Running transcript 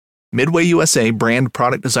Midway USA brand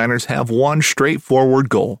product designers have one straightforward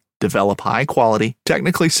goal: develop high-quality,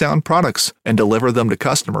 technically sound products and deliver them to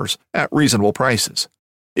customers at reasonable prices.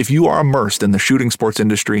 If you are immersed in the shooting sports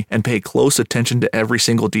industry and pay close attention to every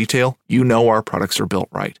single detail, you know our products are built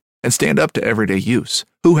right and stand up to everyday use.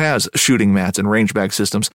 Who has shooting mats and range bag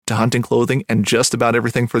systems to hunting clothing and just about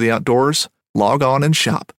everything for the outdoors? Log on and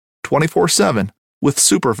shop 24/7 with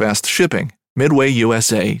super fast shipping.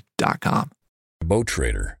 MidwayUSA.com. Boat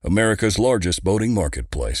Trader, America's largest boating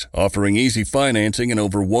marketplace, offering easy financing and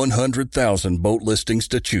over 100,000 boat listings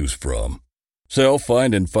to choose from. Sell,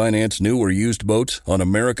 find, and finance new or used boats on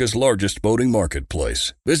America's largest boating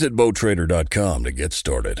marketplace. Visit BoatTrader.com to get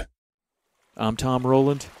started. I'm Tom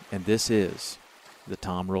Rowland, and this is the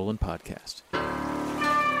Tom Rowland Podcast.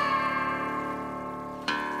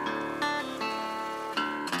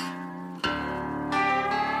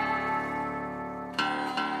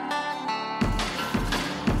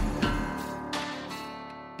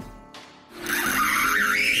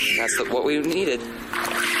 That's what we needed.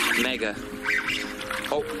 Mega.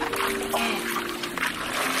 Oh.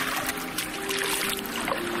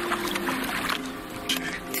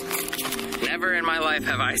 Never in my life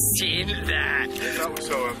have I seen that.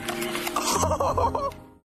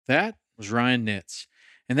 That was Ryan Nitz,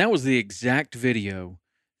 and that was the exact video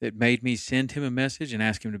that made me send him a message and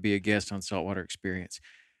ask him to be a guest on Saltwater Experience.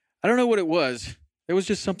 I don't know what it was. There was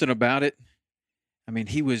just something about it. I mean,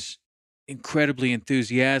 he was incredibly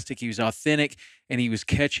enthusiastic, he was authentic, and he was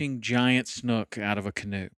catching giant snook out of a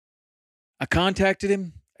canoe. I contacted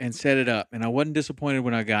him and set it up, and I wasn't disappointed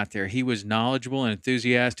when I got there. He was knowledgeable and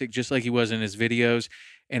enthusiastic, just like he was in his videos,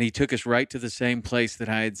 and he took us right to the same place that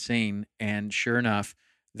I had seen, and sure enough,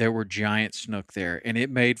 there were giant snook there, and it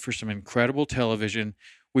made for some incredible television.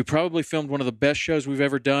 We probably filmed one of the best shows we've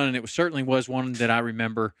ever done, and it certainly was one that I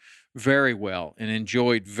remember very well and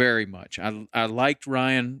enjoyed very much. I liked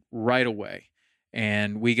Ryan right away,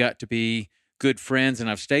 and we got to be good friends, and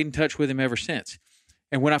I've stayed in touch with him ever since.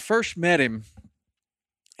 And when I first met him,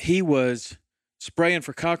 he was spraying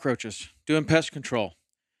for cockroaches, doing pest control.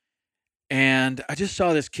 And I just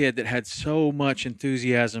saw this kid that had so much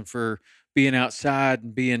enthusiasm for being outside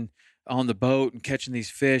and being on the boat and catching these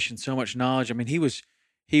fish and so much knowledge. I mean, he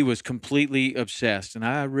was completely obsessed, and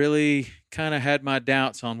I really kind of had my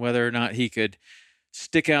doubts on whether or not he could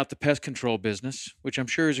stick out the pest control business, which I'm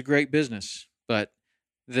sure is a great business, but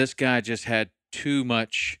this guy just had too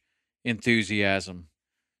much enthusiasm,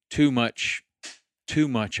 too much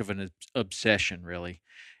of an obsession, really.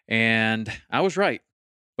 And I was right,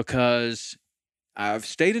 because I've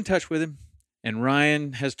stayed in touch with him, and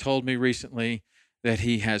Ryan has told me recently that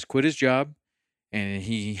he has quit his job, and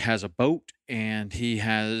he has a boat, and he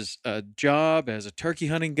has a job as a turkey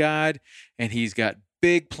hunting guide, and he's got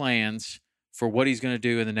big plans for what he's going to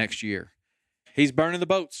do in the next year. He's burning the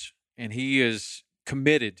boats, and he is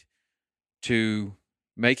committed to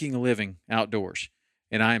making a living outdoors,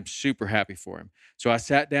 and I am super happy for him. So I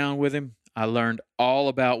sat down with him. I learned all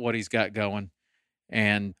about what he's got going,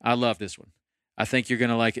 and I love this one. I think you're going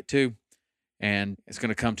to like it too, and it's going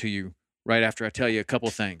to come to you right after I tell you a couple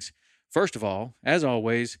things. First of all, as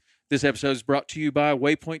always, this episode is brought to you by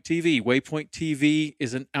Waypoint TV. Waypoint TV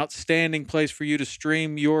is an outstanding place for you to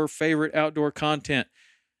stream your favorite outdoor content.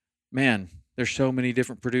 Man, there's so many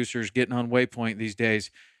different producers getting on Waypoint these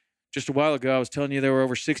days. Just a while ago, I was telling you there were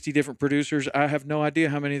over 60 different producers. I have no idea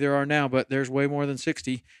how many there are now, but there's way more than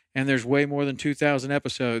 60, and there's way more than 2,000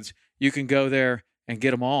 episodes. You can go there and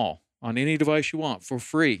get them all on any device you want for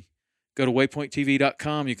free. Go to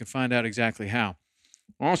waypointtv.com. You can find out exactly how.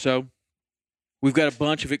 Also, we've got a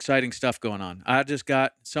bunch of exciting stuff going on. I just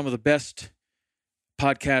got some of the best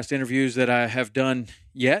podcast interviews that I have done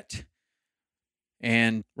yet,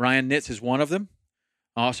 and Ryan Nitz is one of them.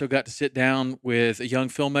 I also got to sit down with a young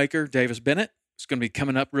filmmaker, Davis Bennett. It's going to be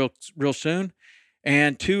coming up real soon.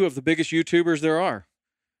 And two of the biggest YouTubers there are.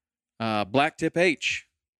 Blacktip H.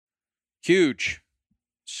 Huge.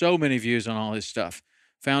 So many views on all his stuff.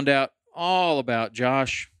 Found out all about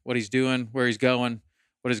Josh, what he's doing, where he's going,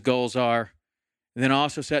 what his goals are. And then I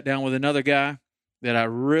also sat down with another guy that I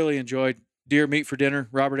really enjoyed, Deer Meat for Dinner,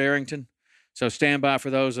 Robert Arrington. So stand by for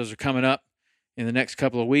those. Those are coming up in the next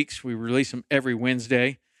couple of weeks. We release them every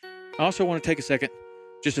Wednesday. I also want to take a second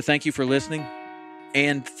just to thank you for listening,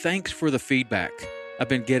 and thanks for the feedback. I've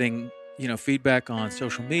been getting, feedback on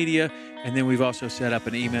social media, and then we've also set up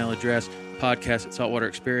an email address, podcast@Saltwater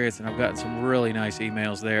Experience, and I've gotten some really nice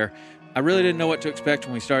emails there. I really didn't know what to expect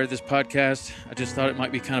when we started this podcast. I just thought it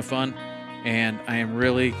might be kind of fun, and I am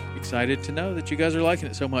really excited to know that you guys are liking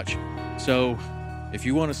it so much. So if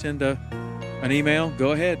you want to send an email,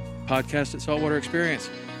 go ahead, podcast@Saltwater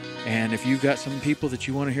Experience. And if you've got some people that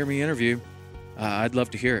you want to hear me interview, I'd love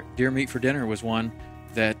to hear it. Deer Meat for Dinner was one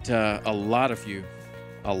that a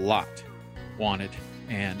lot wanted.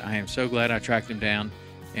 And I am so glad I tracked him down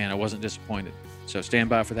and I wasn't disappointed. So stand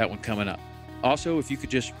by for that one coming up. Also, if you could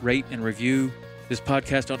just rate and review this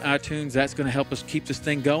podcast on iTunes, that's going to help us keep this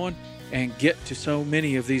thing going and get to so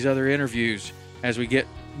many of these other interviews. As we get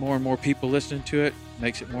more and more people listening to it,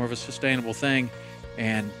 makes it more of a sustainable thing.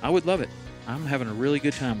 And I would love it. I'm having a really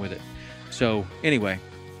good time with it. So anyway,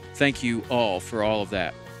 thank you all for all of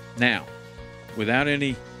that. Now, without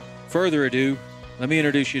any further ado, let me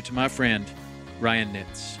introduce you to my friend, Ryan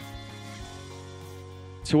Nitz.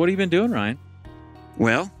 So what have you been doing, Ryan?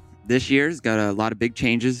 Well, this year's got a lot of big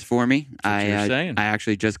changes for me. I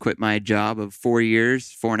actually just quit my job of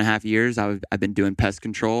 4.5 years. I've been doing pest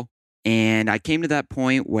control. And I came to that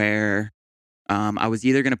point where I was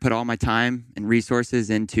either going to put all my time and resources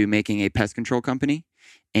into making a pest control company.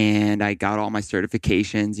 And I got all my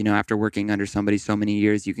certifications. You know, after working under somebody so many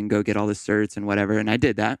years, you can go get all the certs and whatever. And I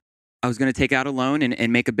did that. I was going to take out a loan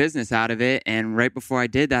and make a business out of it. And right before I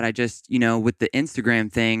did that, I just, with the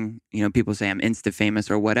Instagram thing, people say I'm Insta famous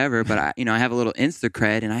or whatever, but I have a little Insta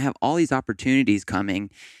cred and I have all these opportunities coming.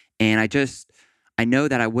 And I know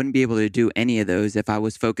that I wouldn't be able to do any of those if I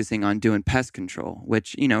was focusing on doing pest control,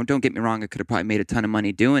 which, don't get me wrong, I could have probably made a ton of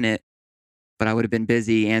money doing it, but I would have been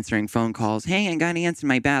busy answering phone calls. Hey, I got an ants in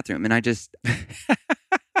my bathroom. And I just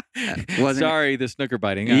wasn't. Sorry, the snooker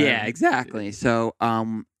biting. Yeah, exactly. So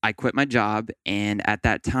I quit my job. And at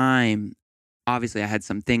that time, obviously I had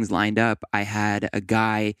some things lined up. I had a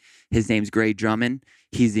guy, his name's Gray Drummond.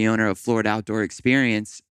 He's the owner of Florida Outdoor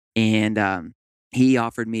Experience. And he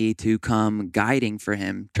offered me to come guiding for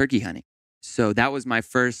him turkey hunting. So that was my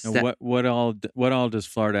first step. What all does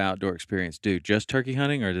Florida Outdoor Experience do? Just turkey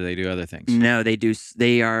hunting, or do they do other things? No, they do.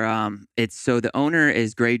 They are. So the owner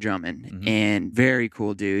is Gray Drummond, and very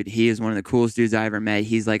cool dude. He is one of the coolest dudes I ever met.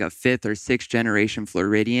 He's like a 5th or 6th generation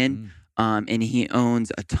Floridian, and he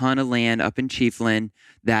owns a ton of land up in Chiefland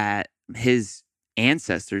that his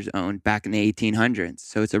ancestors owned back in the 1800s.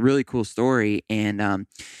 So it's a really cool story. And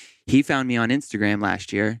he found me on Instagram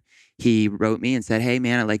last year. He wrote me and said, hey,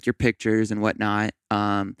 man, I like your pictures and whatnot.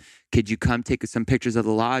 Could you come take some pictures of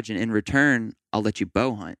the lodge? And in return, I'll let you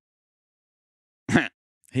bow hunt.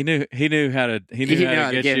 He knew how to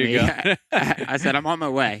get you going. I said, I'm on my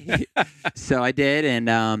way. So I did.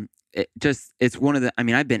 And it's one of the,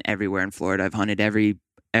 I've been everywhere in Florida. I've hunted every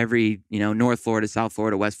North Florida, South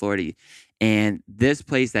Florida, West Florida. And this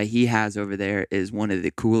place that he has over there is one of the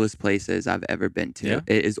coolest places I've ever been to. Yeah.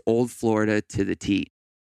 It is old Florida to the T.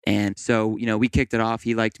 And so, we kicked it off.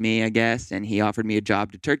 He liked me, I guess, and he offered me a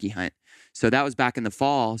job to turkey hunt. So that was back in the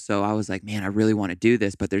fall. So I was like, man, I really want to do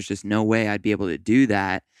this, but there's just no way I'd be able to do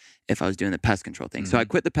that if I was doing the pest control thing. So I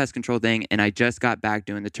quit the pest control thing and I just got back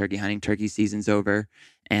doing the turkey hunting. Turkey season's over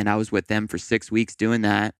and I was with them for 6 weeks doing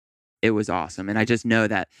that. It was awesome. And I just know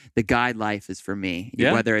that the guide life is for me,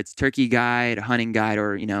 whether it's turkey guide, hunting guide,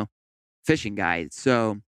 or, fishing guide.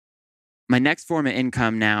 So my next form of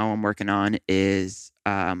income now I'm working on is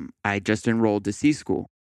I just enrolled to sea school.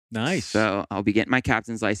 Nice. So I'll be getting my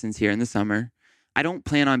captain's license here in the summer. I don't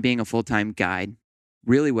plan on being a full-time guide.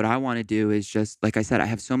 Really what I want to do is just, like I said, I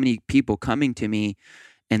have so many people coming to me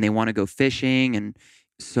and they want to go fishing. And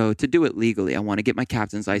so to do it legally, I want to get my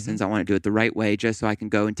captain's license. I want to do it the right way just so I can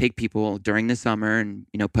go and take people during the summer and,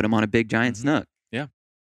 put them on a big giant snook. Yeah.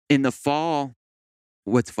 In the fall,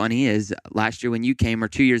 what's funny is last year when you came, or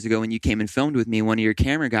 2 years ago when you came and filmed with me, one of your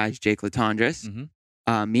camera guys, Jake Latondras,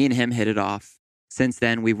 me and him hit it off. Since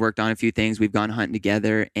then, we've worked on a few things. We've gone hunting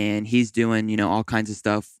together, and he's doing, all kinds of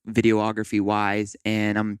stuff videography-wise,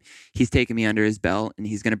 and he's taking me under his belt, and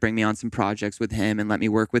he's going to bring me on some projects with him and let me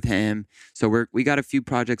work with him. So we got a few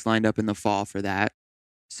projects lined up in the fall for that.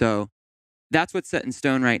 So that's what's set in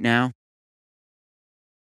stone right now.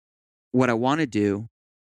 What I want to do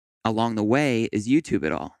along the way is YouTube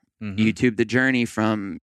it all. YouTube the journey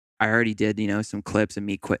from, I already did, some clips of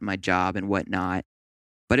me quitting my job and whatnot.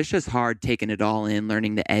 But it's just hard taking it all in,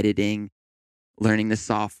 learning the editing, learning the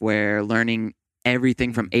software, learning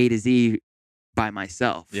everything from A to Z by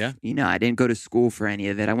myself. Yeah. I didn't go to school for any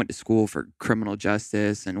of it. I went to school for criminal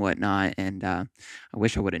justice and whatnot. And I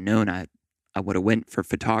wish I would have known I would have went for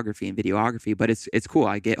photography and videography. But it's cool.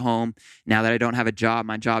 I get home now that I don't have a job.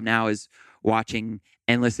 My job now is watching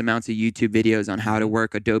endless amounts of YouTube videos on how to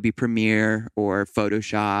work Adobe Premiere or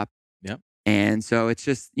Photoshop. Yep. And so it's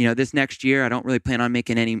just, this next year, I don't really plan on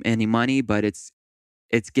making any money, but it's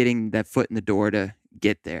getting that foot in the door to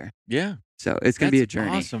get there. Yeah. So it's going to be a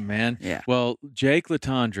journey. Awesome, man. Yeah. Well, Jake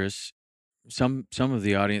Latondras, some of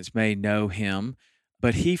the audience may know him.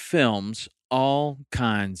 but he films all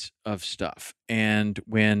kinds of stuff. And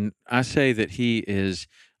when I say that he is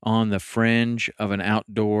on the fringe of an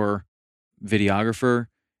outdoor videographer,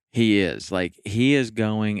 he is. Like, he is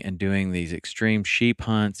going and doing these extreme sheep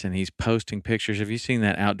hunts, and he's posting pictures. Have you seen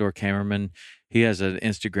that outdoor cameraman? He has an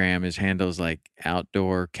Instagram. His handle is like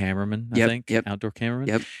outdoor cameraman, I think. Yep. Outdoor cameraman.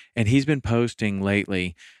 Yep. And he's been posting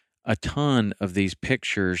lately a ton of these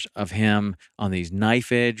pictures of him on these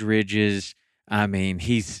knife edge ridges. I mean,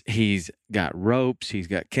 he's got ropes, he's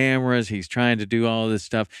got cameras, he's trying to do all this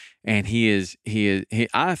stuff. And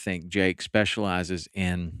I think Jake specializes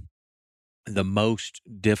in the most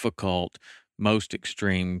difficult, most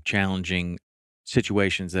extreme, challenging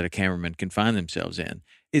situations that a cameraman can find themselves in.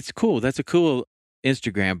 It's cool. That's a cool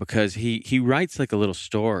Instagram because he writes like a little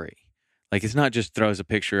story. Like, it's not just throws a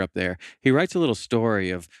picture up there. He writes a little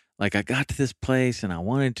story of, like, I got to this place and I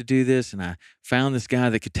wanted to do this and I found this guy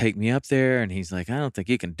that could take me up there, and he's like, I don't think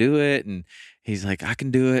you can do it. And he's like, I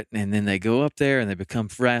can do it. And then they go up there and they become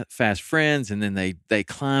fast friends, and then they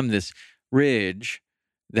climb this ridge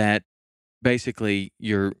that basically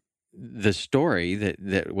the story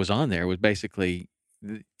that was on there was basically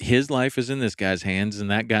his life is in this guy's hands and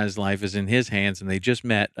that guy's life is in his hands, and they just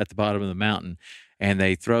met at the bottom of the mountain and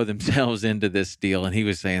they throw themselves into this deal. And he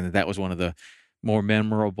was saying that was one of the more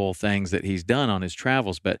memorable things that he's done on his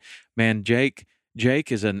travels. But man, Jake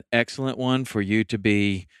is an excellent one for you to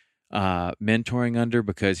be mentoring under,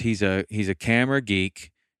 because he's a camera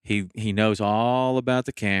geek. He knows all about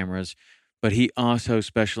the cameras, but he also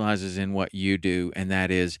specializes in what you do, and that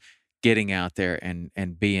is getting out there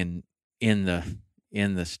and being in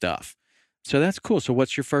the stuff. So that's cool. So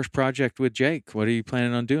what's your first project with Jake? What are you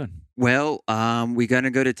planning on doing? Well, we're going to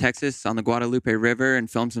go to Texas on the Guadalupe River and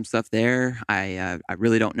film some stuff there. I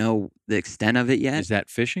really don't know the extent of it yet. Is that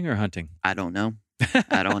fishing or hunting? I don't know.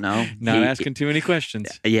 I don't know. Not asking too many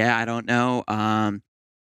questions. Yeah, I don't know.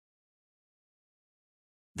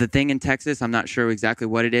 The thing in Texas, I'm not sure exactly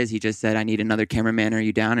what it is. He just said, I need another cameraman. Are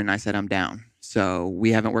you down? And I said, I'm down. So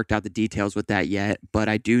we haven't worked out the details with that yet. But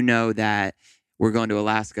I do know that we're going to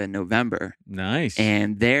Alaska in November. Nice.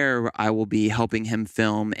 And there I will be helping him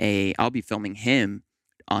I'll be filming him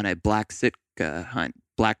on a black Sitka hunt,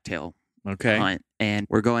 blacktail hunt. And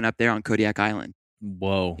we're going up there on Kodiak Island.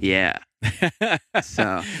 Whoa. Yeah.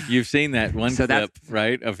 So you've seen that one clip,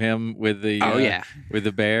 right, of him with the with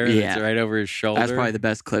the bear that's right over his shoulder. That's probably the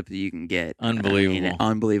best clip that you can get. Unbelievable.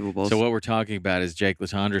 Unbelievable. So what we're talking about is Jake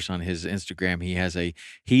Latondras on his Instagram.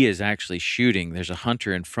 He is actually shooting. There's a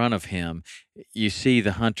hunter in front of him. You see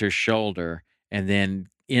the hunter's shoulder, and then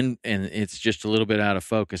and it's just a little bit out of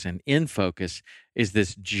focus, and in focus is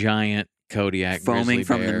this giant Kodiak foaming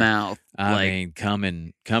from the mouth. I mean,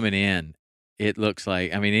 coming in. It looks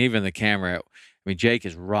like, even the camera, Jake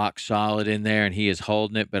is rock solid in there and he is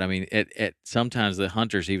holding it. But it sometimes the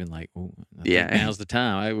hunter's even like, now's the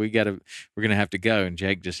time. We're going to have to go. And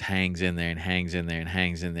Jake just hangs in there and hangs in there and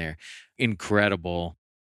hangs in there. Incredible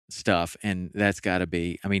stuff. And that's got to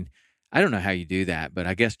be, I don't know how you do that, but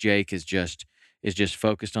I guess Jake is just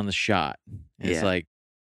focused on the shot. It's like,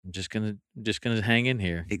 I'm just going to hang in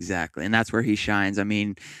here. Exactly. And that's where he shines.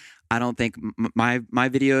 I don't think my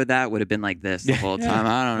video of that would have been like this the whole time.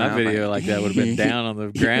 I don't know. My video like that would have been down on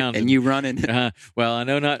the ground and you running. Well, I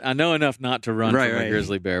know enough not to run from a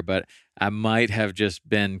grizzly bear, but I might have just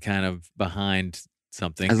been kind of behind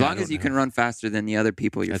something. As long as you can run faster than the other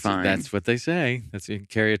people, you're fine. That's what they say. You can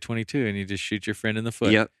carry a .22 and you just shoot your friend in the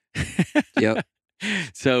foot. Yep.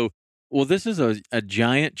 So, well, this is a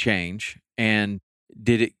giant change. And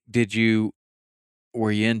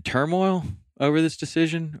were you in turmoil over this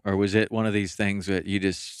decision, or was it one of these things that you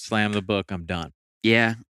just slam the book, I'm done?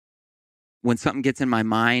 Yeah. When something gets in my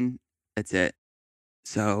mind, that's it.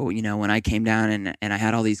 So, when I came down and I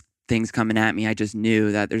had all these things coming at me, I just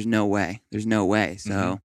knew that there's no way. There's no way.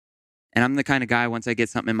 So, and I'm the kind of guy, once I get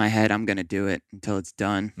something in my head, I'm going to do it until it's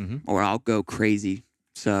done, or I'll go crazy.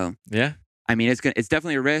 So, yeah. It's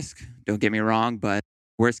definitely a risk. Don't get me wrong, but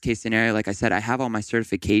worst case scenario, like I said, I have all my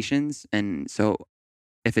certifications. And so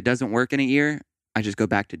if it doesn't work in a year, I just go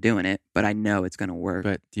back to doing it, but I know it's going to work.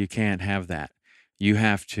 But you can't have that. You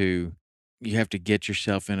have to get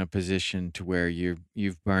yourself in a position to where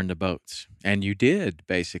you've burned the boats. And you did,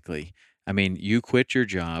 basically. You quit your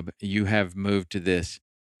job. You have moved to this.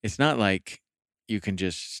 It's not like you can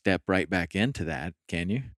just step right back into that, can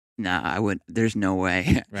you? Nah, I wouldn't. There's no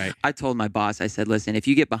way. Right. I told my boss, I said, listen, if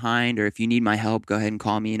you get behind or if you need my help, go ahead and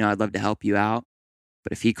call me. I'd love to help you out.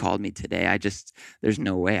 But if he called me today, there's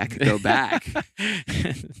no way I could go back.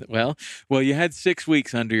 Well, you had 6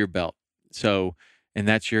 weeks under your belt. So, and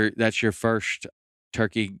that's your first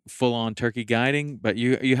full on turkey guiding, but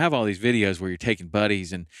you have all these videos where you're taking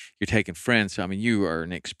buddies and you're taking friends. So, I mean, you are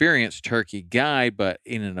an experienced turkey guide, but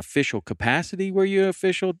in an official capacity, were you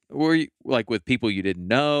like with people you didn't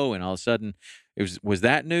know, and all of a sudden was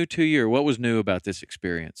that new to you, or what was new about this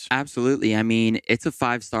experience? Absolutely. I mean, it's a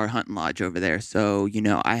 5-star hunting lodge over there. So,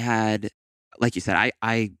 I had, like you said,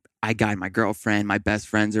 I guide my girlfriend, my best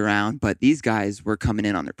friends around, but these guys were coming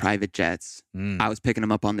in on their private jets. I was picking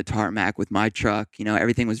them up on the tarmac with my truck.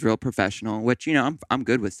 Everything was real professional, which, I'm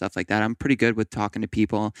good with stuff like that. I'm pretty good with talking to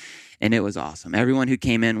people, and it was awesome. Everyone who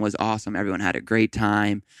came in was awesome. Everyone had a great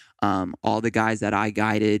time. All the guys that I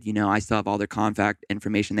guided, I still have all their contact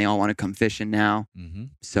information. They all want to come fishing now. Mm-hmm.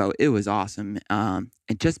 So it was awesome. And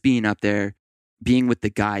just being up there, being with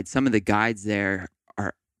the guides, some of the guides there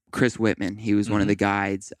are Chris Whitman. He was one of the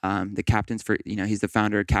guides. The captains for, he's the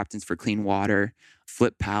founder of Captains for Clean Water.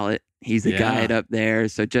 Flip Pallet, he's a guide up there.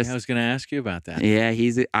 So I was going to ask you about that. Yeah,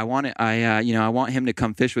 I want him to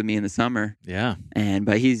come fish with me in the summer. Yeah.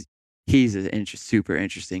 But he's a super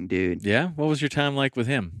interesting dude. Yeah. What was your time like with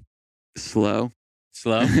him? Slow.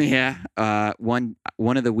 Yeah.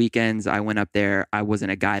 One of the weekends I went up there, I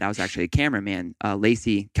wasn't a guide. I was actually a cameraman.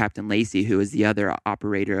 Captain Lacey, who is the other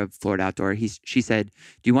operator of Florida Outdoor, she said,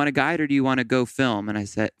 "Do you want a guide or do you want to go film?" And I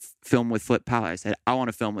said, "Film with Flip Pallet." I said, "I want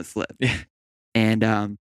to film with Flip." Yeah.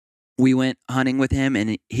 And we went hunting with him,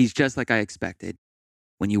 and he's just like I expected.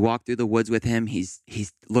 When you walk through the woods with him, he's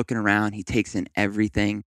looking around. He takes in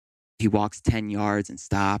everything. He walks 10 yards and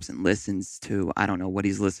stops and listens to, I don't know what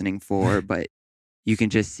he's listening for, but you can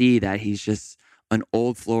just see that he's just an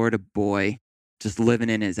old Florida boy just living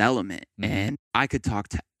in his element. Mm-hmm. And I could talk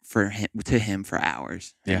to him for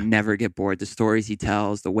hours and never get bored. The stories he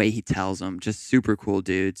tells, the way he tells them, just super cool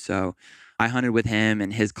dude. So I hunted with him,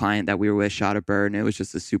 and his client that we were with shot a bird, and it was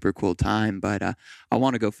just a super cool time. But I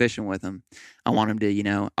want to go fishing with him. I want him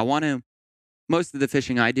to, most of the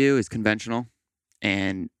fishing I do is conventional.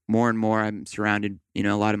 And more I'm surrounded,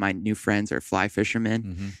 a lot of my new friends are fly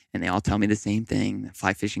fishermen, and they all tell me the same thing.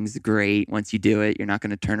 Fly fishing is great. Once you do it, you're not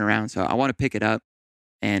going to turn around. So I want to pick it up,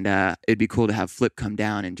 and it'd be cool to have Flip come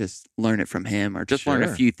down and just learn it from him, or just learn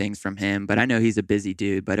a few things from him. But I know he's a busy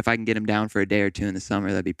dude, but if I can get him down for a day or two in the summer,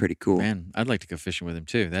 that'd be pretty cool. Man, I'd like to go fishing with him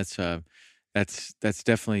too. That's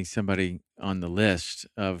definitely somebody on the list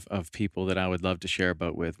of people that I would love to share a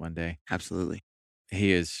boat with one day. Absolutely.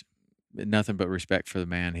 He is nothing but respect for the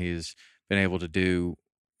man. He has been able to do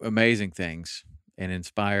amazing things and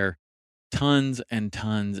inspire tons and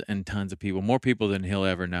tons and tons of people, more people than he'll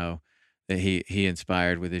ever know, that he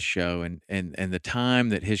inspired with his show. And the time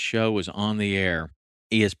that his show was on the air,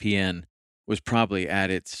 ESPN was probably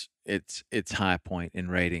at its high point in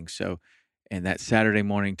ratings. So, and that Saturday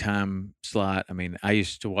morning time slot, I mean, I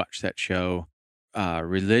used to watch that show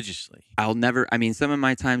religiously. Some of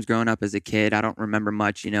my times growing up as a kid, I don't remember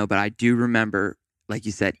much, but I do remember, like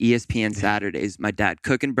you said, ESPN Saturdays, my dad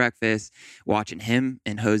cooking breakfast, watching him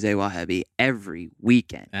and Jose Wahebe every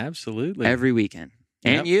weekend. Absolutely. Every weekend.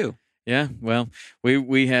 And you. Yeah. Well,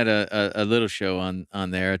 we had a little show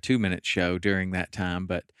on there, a 2-minute show during that time,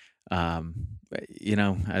 but it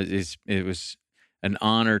was an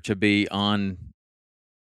honor to be on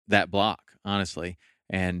that block, honestly.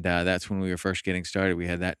 And that's when we were first getting started. We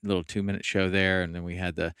had that little 2-minute show there, and then we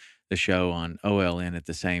had the show on OLN at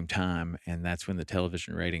the same time. And that's when the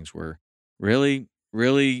television ratings were really,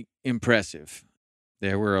 really impressive.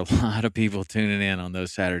 There were a lot of people tuning in on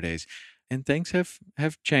those Saturdays. And things have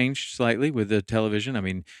changed slightly with the television. I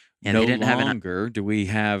mean, no longer do we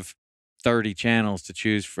have 30 channels to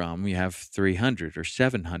choose from. We have 300 or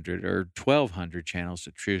 700 or 1,200 channels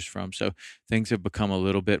to choose from. So things have become a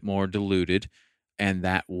little bit more diluted. And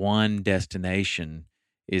that one destination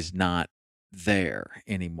is not there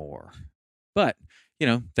anymore. But,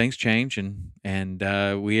 things change and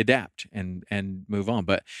we adapt and move on.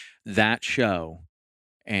 But that show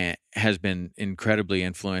has been incredibly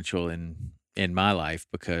influential in my life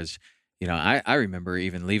because, I remember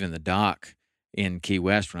even leaving the dock in Key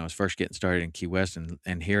West when I was first getting started in Key West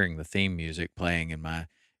and hearing the theme music playing in my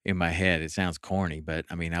head. It sounds corny, but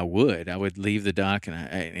I mean, I would leave the dock and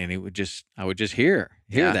I would just hear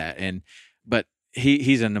that. But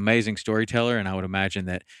he's an amazing storyteller. And I would imagine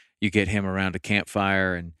that you get him around a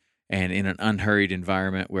campfire and in an unhurried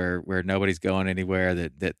environment where nobody's going anywhere,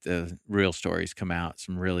 that the real stories come out.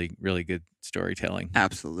 Some really, really good storytelling.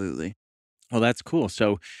 Absolutely. Well, that's cool.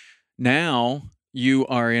 So now you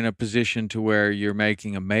are in a position to where you're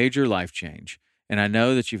making a major life change. And I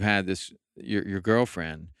know that you've had your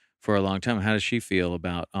girlfriend for a long time. How does she feel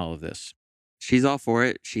about all of this? She's all for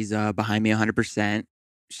it. She's behind me 100%.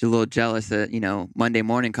 she's a little jealous that, Monday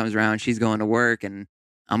morning comes around, she's going to work and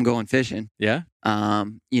I'm going fishing. Yeah.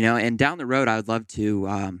 And down the road, I would love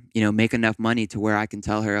to, make enough money to where I can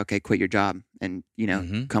tell her, okay, quit your job and,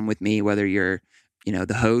 come with me, whether you're,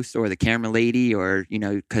 the host or the camera lady or,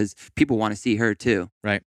 because people want to see her too.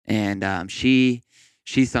 Right. And she's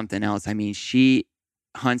something else. I mean, she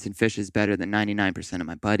hunts and fishes better than 99% of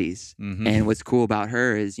my buddies. Mm-hmm. And what's cool about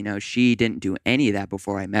her is, she didn't do any of that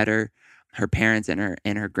before I met her. Her parents and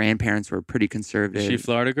her grandparents were pretty conservative. Is she a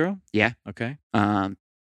Florida girl? Yeah. Okay.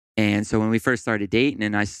 And so when we first started dating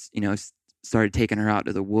and I, started taking her out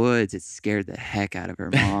to the woods, it scared the heck out of her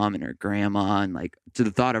mom and her grandma. And like to the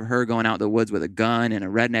thought of her going out in the woods with a gun and a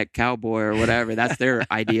redneck cowboy or whatever, that's their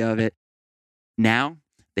idea of it. Now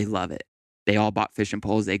they love it. They all bought fishing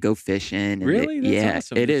poles. They go fishing. And really? That's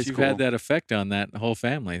awesome. It is You've cool. had that effect on that whole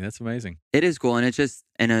family. That's amazing. It is cool. And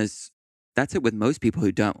that's it with most people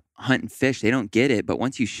who don't hunt and fish. They don't get it. But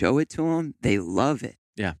once you show it to them, they love it.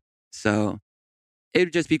 Yeah. So it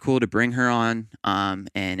would just be cool to bring her on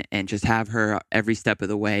and just have her every step of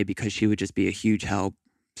the way because she would just be a huge help.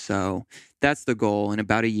 So that's the goal. In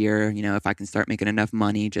about a year, if I can start making enough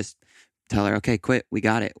money, just tell her, okay, quit. We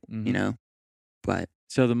got it, But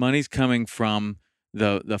so the money's coming from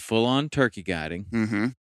the full-on turkey guiding. Mm-hmm.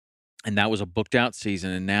 And that was a booked out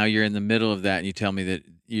season. And now you're in the middle of that. And you told me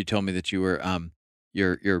that you were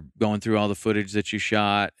you're going through all the footage that you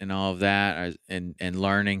shot and all of that and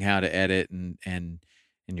learning how to edit and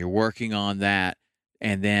you're working on that.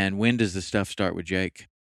 And then when does the stuff start with Jake?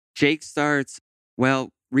 Jake starts,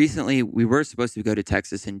 recently we were supposed to go to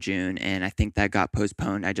Texas in June and I think that got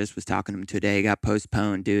postponed. I just was talking to him today. It got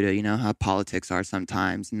postponed due to, how politics are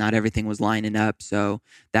sometimes. Not everything was lining up. So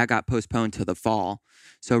that got postponed to the fall.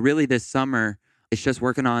 So really this summer, it's just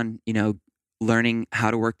working on, learning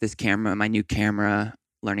how to work this camera, my new camera,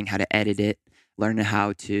 learning how to edit it, learning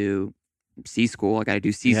how to C-School. I got to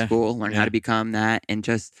do C-School, learn how to become that, and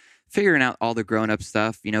just figuring out all the grown-up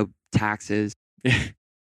stuff, taxes,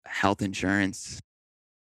 health insurance,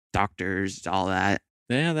 doctors, all that.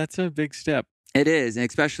 Yeah, that's a big step. It is. And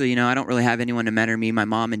especially, I don't really have anyone to mentor me. My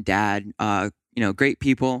mom and dad, great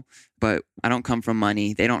people, but I don't come from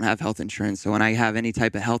money. They don't have health insurance. So when I have any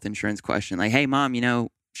type of health insurance question, like, hey, mom,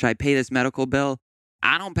 should I pay this medical bill?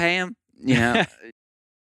 I don't pay them.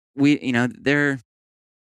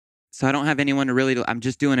 So I don't have anyone to really I'm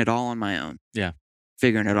just doing it all on my own. Yeah.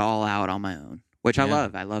 Figuring it all out on my own, which I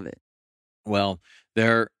love. I love it. Well,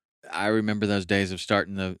 I remember those days of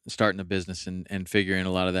starting the business and figuring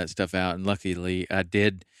a lot of that stuff out. And luckily I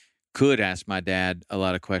could ask my dad a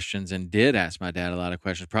lot of questions and did ask my dad a lot of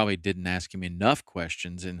questions. Probably didn't ask him enough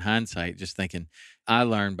questions in hindsight, just thinking I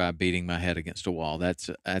learned by beating my head against a wall. That's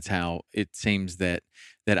how it seems that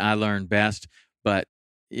I learned best. But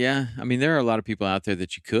yeah, I mean, there are a lot of people out there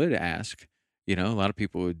that you could ask. A lot of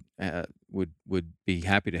people would be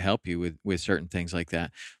happy to help you with certain things like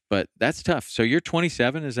that. But that's tough. So you're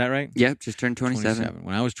 27, is that right? Yep, just turned 27.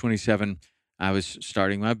 When I was 27, I was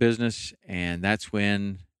starting my business, and that's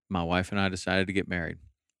when my wife and I decided to get married,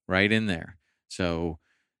 right in there. So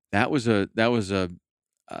that was a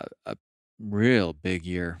real big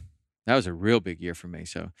year. That was a real big year for me.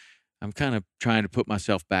 So I'm kind of trying to put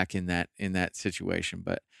myself back in that situation.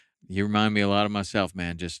 But you remind me a lot of myself,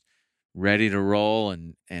 man. Just ready to roll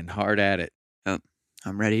and hard at it. Oh,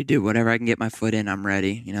 I'm ready to do whatever I can get my foot in. I'm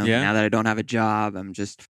ready. Now that I don't have a job, I'm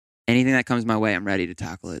just anything that comes my way, I'm ready to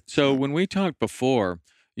tackle it. So when we talked before,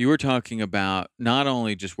 you were talking about not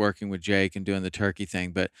only just working with Jake and doing the turkey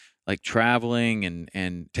thing, but like traveling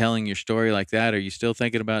and telling your story like that. Are you still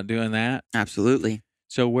thinking about doing that? Absolutely.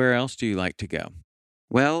 So where else do you like to go?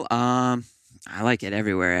 Well, I like it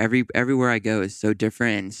everywhere. Everywhere I go is so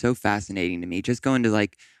different and so fascinating to me. Just going to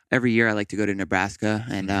every year I like to go to Nebraska,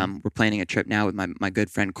 and we're planning a trip now with my good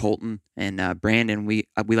friend Colton and Brandon. We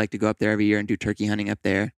like to go up there every year and do turkey hunting up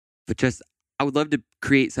there. But I would love to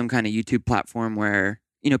create some kind of YouTube platform where,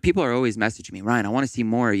 people are always messaging me, Ryan, I want to see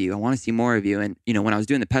more of you. I want to see more of you. And, when I was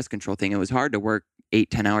doing the pest control thing, it was hard to work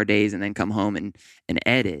 8-10-hour days and then come home and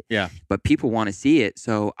edit. Yeah. But people want to see it.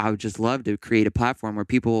 So I would just love to create a platform where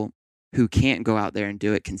people who can't go out there and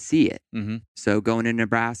do it can see it. Mm-hmm. So going to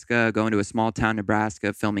Nebraska, going to a small town,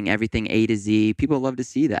 Nebraska, filming everything A to Z, people love to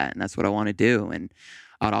see that. And that's what I want to do. And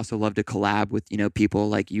I'd also love to collab with, people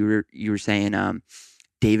like you were saying,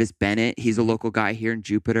 Davis Bennett. He's a local guy here in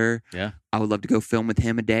Jupiter. Yeah. I would love to go film with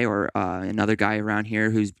him a day, or another guy around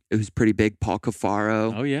here who's pretty big, Paul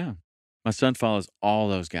Cafaro. Oh yeah. My son follows all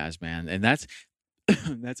those guys, man. And that's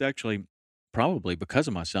actually probably because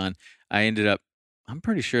of my son. I'm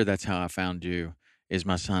pretty sure that's how I found you, is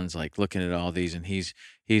my son's like looking at all these and he's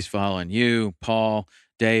following you, Paul,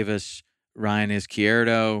 Davis, Ryan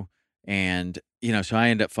Izquierdo, and so I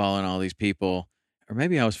ended up following all these people, or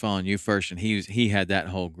maybe I was following you first, and he had that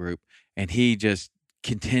whole group, and he just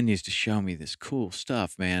continues to show me this cool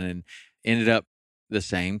stuff, man, and ended up the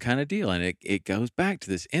same kind of deal. And it goes back to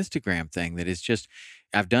this Instagram thing that is just,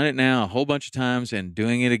 I've done it now a whole bunch of times and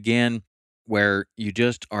doing it again, where you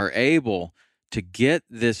just are able to get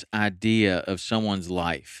this idea of someone's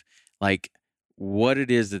life, like what it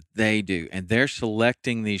is that they do. And they're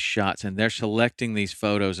selecting these shots and they're selecting these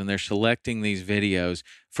photos and they're selecting these videos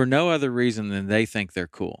for no other reason than they think they're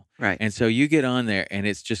cool. Right. And so you get on there and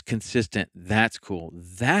it's just consistent. That's cool.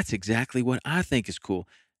 That's exactly what I think is cool.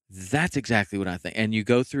 That's exactly what I think. And you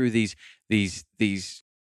go through these this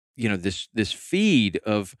feed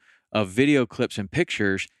of video clips and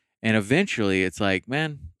pictures, and eventually it's like,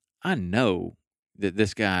 man, I know that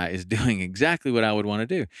this guy is doing exactly what I would want to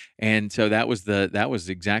do. And so that was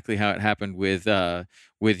exactly how it happened with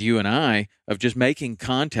you and I, of just making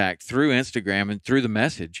contact through Instagram and through the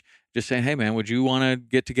message, just saying, hey man, would you want to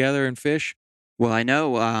get together and fish? Well, I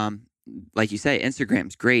know, like you say,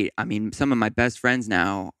 Instagram's great. I mean, some of my best friends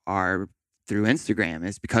now are through Instagram.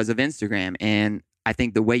 It's because of Instagram. And I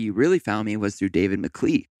think the way you really found me was through David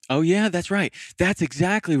McLeaf. Oh, yeah, that's right. That's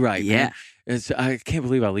exactly right, yeah. Man. I can't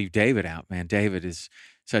believe I leave David out, man. David is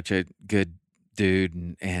such a good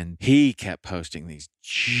dude, and he kept posting these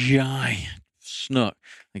giant snook.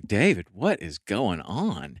 Like, David, what is going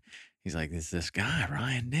on? He's like, this guy,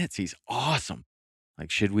 Ryan Nitz. He's awesome.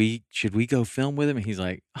 Like, should we go film with him? And he's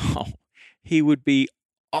like, oh, he would be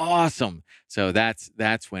awesome. So that's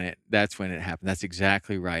when it happened. That's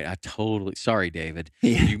exactly right. Sorry, David.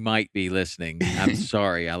 Yeah. You might be listening. I'm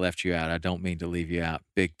sorry I left you out. I don't mean to leave you out.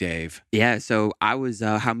 Big Dave. Yeah. So I was,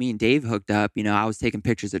 how me and Dave hooked up, I was taking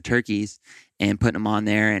pictures of turkeys and putting them on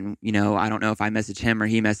there. And, I don't know if I messaged him or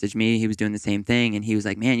he messaged me. He was doing the same thing. And he was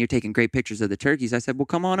like, man, you're taking great pictures of the turkeys. I said, well,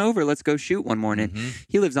 come on over. Let's go shoot one morning. Mm-hmm.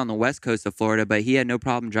 He lives on the west coast of Florida, but he had no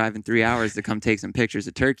problem driving 3 hours to come take some pictures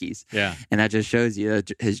of turkeys. Yeah. And that just shows you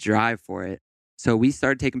his drive for it. So we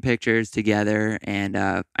started taking pictures together and,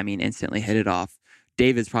 instantly hit it off.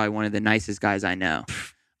 David's probably one of the nicest guys I know.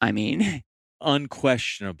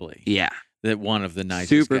 Unquestionably. Yeah. That one of the nicest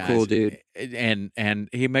Super guys. Cool dude. And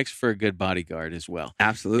he makes for a good bodyguard as well.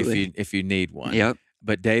 Absolutely. If you need one. Yep.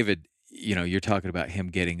 But David, you're talking about him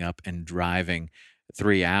getting up and driving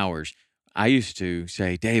 3 hours. I used to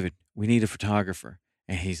say, David, we need a photographer.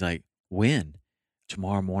 And he's like, when?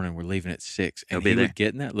 Tomorrow morning, we're leaving at 6. And he would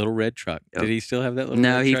get in that little red truck. Yep. Did he still have that little red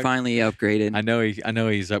truck? No, he finally upgraded. I know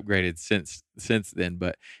he's upgraded since then,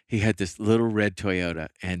 but he had this little red Toyota,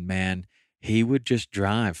 and man, he would just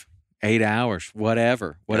drive 8 hours,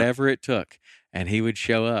 whatever it took. And he would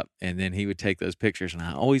show up, and then he would take those pictures. And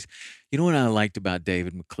I always, what I liked about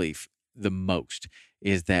David McLeaf the most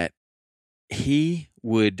is that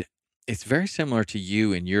it's very similar to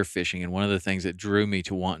you and your fishing. And one of the things that drew me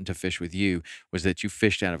to wanting to fish with you was that you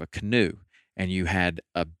fished out of a canoe, and you had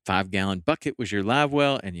a 5-gallon bucket was your live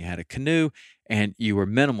well, and you had a canoe, and you were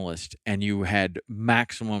minimalist, and you had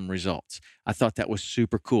maximum results. I thought that was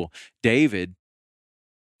super cool. David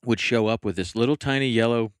would show up with this little tiny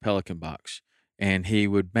yellow Pelican box, and he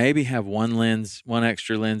would maybe have one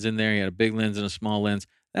extra lens in there. He had a big lens and a small lens.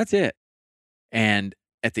 That's it. And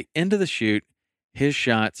at the end of the shoot, his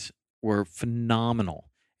shots were phenomenal.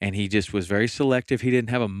 And he just was very selective. He didn't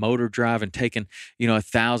have a motor drive and taking,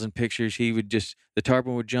 1,000 pictures. He would the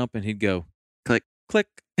tarpon would jump and he'd go click, click.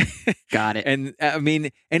 Got it. And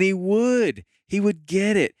and he would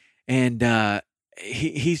get it. And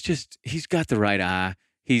he's got the right eye.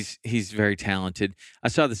 He's very talented. I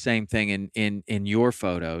saw the same thing in your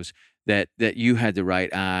photos that you had the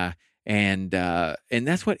right eye. And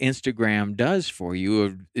that's what Instagram does for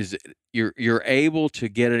you, is you're able to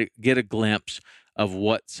get a glimpse of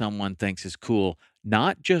what someone thinks is cool,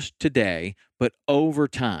 not just today, but over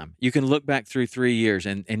time. You can look back through 3 years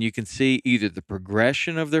and you can see either the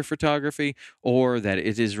progression of their photography or that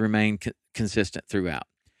it has remained consistent throughout.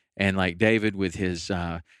 And like David with his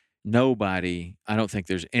I don't think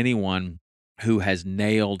there's anyone who has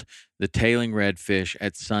nailed the tailing redfish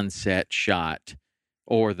at sunset shot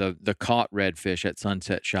or the caught redfish at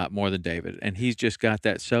sunset shot more than David. And he's just got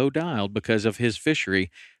that so dialed because of his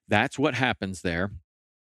fishery. That's what happens there,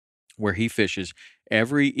 where he fishes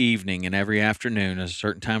every evening and every afternoon at a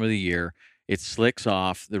certain time of the year. It slicks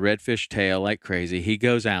off the redfish tail like crazy. He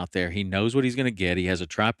goes out there. He knows what he's going to get. He has a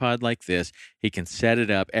tripod like this. He can set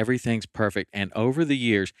it up. Everything's perfect. And over the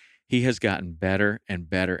years, he has gotten better and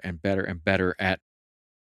better and better and better at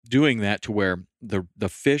doing that, to where the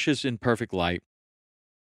fish is in perfect light,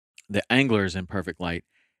 the angler is in perfect light,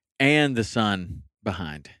 and the sun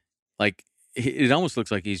behind. Like it almost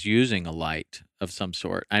looks like he's using a light of some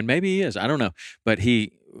sort, and maybe he is. I don't know, but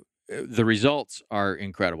the results are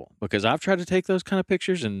incredible because I've tried to take those kind of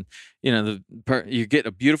pictures, and you get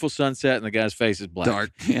a beautiful sunset, and the guy's face is black.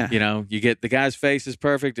 Dark, yeah. You get the guy's face is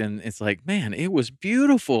perfect, and it's like, man, it was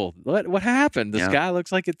beautiful. What happened? The sky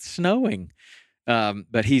looks like it's snowing.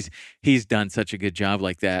 But he's done such a good job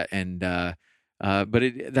like that, and but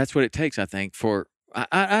that's what it takes, I think. For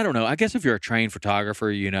I don't know. I guess if you're a trained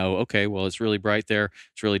photographer, okay, well, it's really bright there,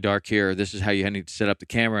 it's really dark here. This is how you need to set up the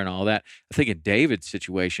camera and all that. I think in David's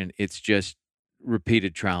situation, it's just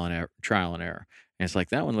repeated trial and error. And it's like,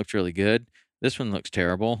 that one looks really good. This one looks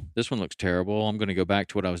terrible. This one looks terrible. I'm going to go back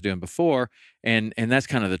to what I was doing before, and that's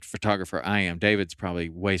kind of the photographer I am. David's probably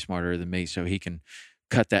way smarter than me, so he can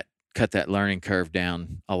cut that learning curve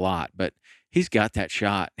down a lot. But he's got that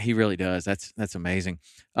shot. He really does. That's amazing.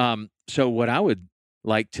 So what I would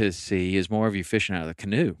like to see is more of you fishing out of the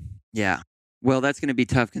canoe. Yeah. Well, that's going to be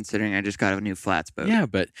tough considering I just got a new flats boat. Yeah,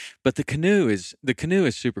 but the canoe is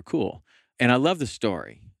super cool, and I love the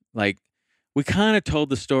story. Like, we kind of told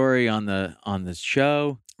the story on the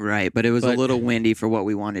show, right? But it was a little windy for what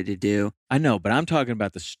we wanted to do. I know, but I'm talking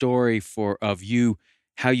about the story of you,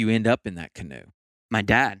 how you end up in that canoe. My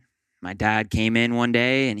dad came in one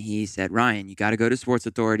day and he said, "Ryan, you got to go to Sports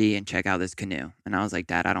Authority and check out this canoe." And I was like,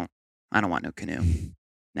 "Dad, I don't want no canoe."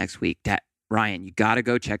 Next week, Dad, "Ryan, you got to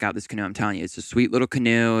go check out this canoe. I'm telling you, it's a sweet little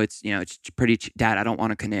canoe. It's, it's pretty, Dad, I don't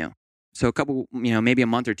want a canoe." So a couple, maybe a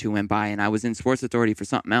month or two went by and I was in Sports Authority for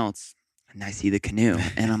something else. And I see the canoe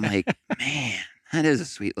and I'm like, man, that is a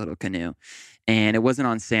sweet little canoe. And it wasn't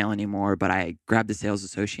on sale anymore, but I grabbed the sales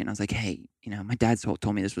associate and I was like, "Hey, my dad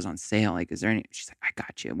told me this was on sale. Like, is there any?" She's like, "I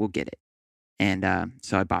got you. We'll get it." And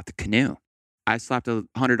so I bought the canoe. I slapped a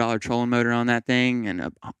 $100 trolling motor on that thing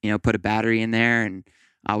and, put a battery in there. And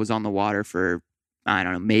I was on the water for, I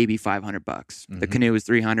don't know, maybe $500. Mm-hmm. The canoe was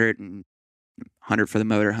 $300 and $100 for the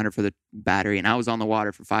motor, $100 for the battery. And I was on the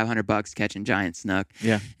water for $500 catching giant snook.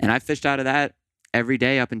 Yeah. And I fished out of that every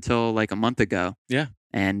day up until like a month ago. Yeah.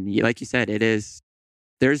 And like you said,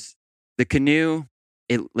 there's the canoe,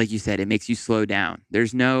 like you said, it makes you slow down.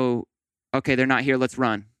 There's no, okay, they're not here, let's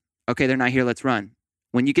run. Okay, they're not here, let's run.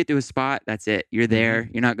 When you get to a spot, that's it. You're there.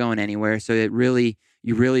 You're not going anywhere. So you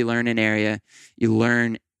really learn an area. You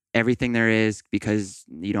learn everything there is because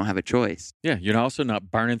you don't have a choice. Yeah, you're also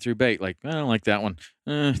not burning through bait. Like, I don't like that one.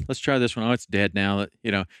 Let's try this one. Oh, it's dead now.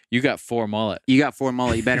 You got 4 mullet. You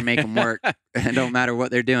better make them work. It don't matter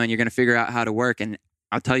what they're doing. You're going to figure out how to work. And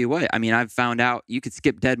I'll tell you what. I mean, I've found out you could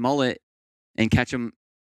skip dead mullet and catch them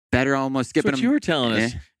better, almost skipping them. That's what you were telling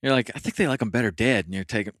us. You're like, I think they like them better dead. And you're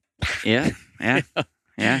taking. Yeah.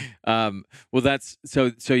 Well,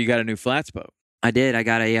 so you got a new flats boat. I did. I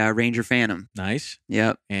got a Ranger Phantom. Nice.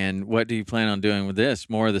 Yep. And what do you plan on doing with this?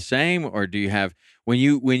 More of the same, or do you have when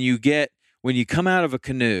you come out of a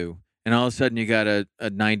canoe and all of a sudden you got a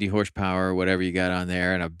 90 horsepower or whatever you got on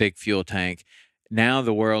there and a big fuel tank? Now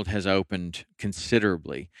the world has opened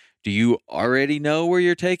considerably. Do you already know where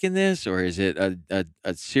you're taking this, or is it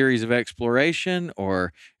a series of exploration,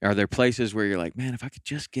 or are there places where you're like, man, if I could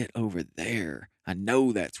just get over there, I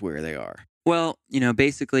know that's where they are? Well,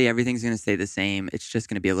 basically everything's going to stay the same. It's just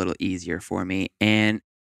going to be a little easier for me. And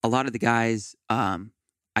a lot of the guys, I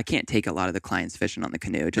can't take a lot of the clients fishing on the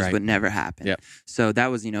canoe. It just would never happen. Yep. So that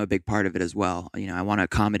was, a big part of it as well. I want to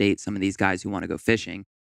accommodate some of these guys who want to go fishing,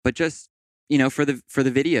 but just, for the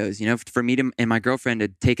videos, for me and my girlfriend to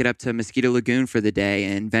take it up to Mosquito Lagoon for the day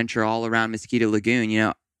and venture all around Mosquito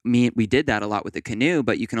Lagoon, we did that a lot with the canoe,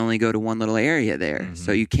 but you can only go to one little area there. Mm-hmm.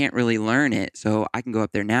 So you can't really learn it. So I can go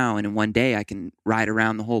up there now and in one day I can ride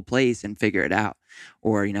around the whole place and figure it out.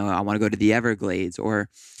 Or, I want to go to the Everglades, or,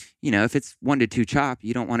 if it's 1 to 2 chop,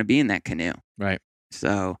 you don't want to be in that canoe. Right.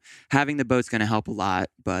 So having the boat's going to help a lot,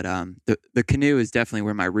 but the canoe is definitely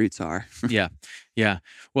where my roots are. Yeah.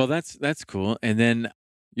 Well, that's cool. And then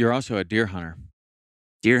you're also a deer hunter.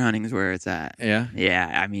 Deer hunting is where it's at. Yeah.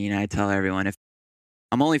 Yeah. I mean, I tell everyone if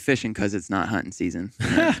I'm only fishing because it's not hunting season.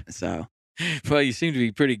 So, well, you seem to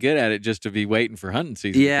be pretty good at it just to be waiting for hunting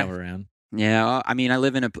season to come around. Yeah. I mean, I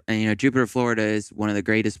live in Jupiter, Florida is one of the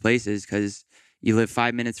greatest places because you live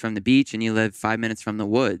 5 minutes from the beach and you live 5 minutes from the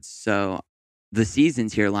woods. So the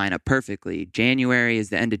seasons here line up perfectly. January is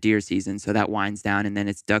the end of deer season. So that winds down and then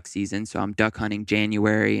it's duck season. So I'm duck hunting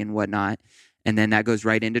January and whatnot. And then that goes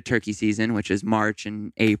right into turkey season, which is March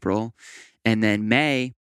and April. And then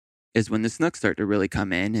May is when the snooks start to really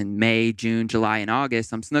come in. And May, June, July, and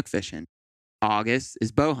August, I'm snook fishing. August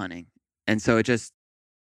is bow hunting. And so it's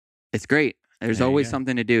great. There's always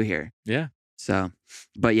something to do here. Yeah. So,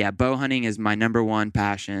 but yeah, bow hunting is my number one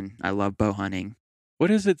passion. I love bow hunting. What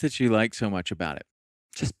is it that you like so much about it?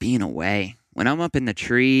 Just being away. When I'm up in the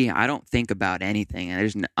tree, I don't think about anything.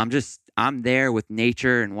 I'm there with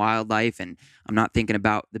nature and wildlife, and I'm not thinking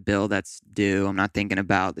about the bill that's due. I'm not thinking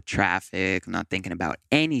about the traffic. I'm not thinking about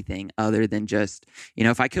anything other than just,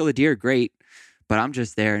 if I kill a deer, great, but I'm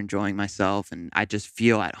just there enjoying myself, and I just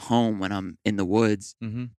feel at home when I'm in the woods.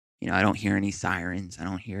 Mm-hmm. I don't hear any sirens.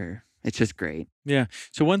 It's just great. Yeah.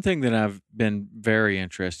 So one thing that I've been very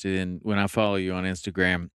interested in when I follow you on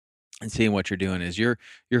Instagram and seeing what you're doing is you're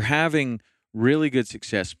having really good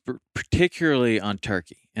success, particularly on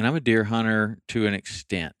turkey. And I'm a deer hunter to an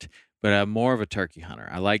extent, but I'm more of a turkey hunter.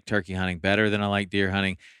 I like turkey hunting better than I like deer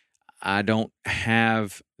hunting. I don't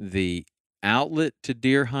have the outlet to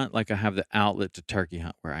deer hunt like I have the outlet to turkey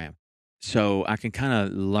hunt where I am. So I can kind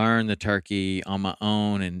of learn the turkey on my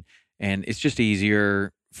own, and it's just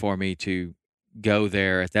easier for me to go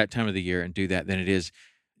there at that time of the year and do that than it is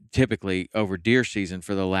typically over deer season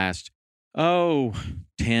for the last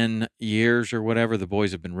 10 years or whatever. The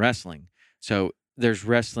boys have been wrestling. So there's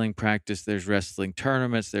wrestling practice, there's wrestling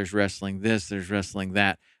tournaments, there's wrestling this, there's wrestling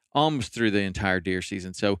that, almost through the entire deer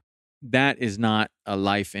season. So that is not a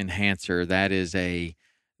life enhancer. That is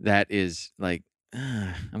like,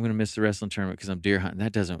 I'm going to miss the wrestling tournament because I'm deer hunting.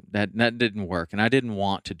 That didn't work. And I didn't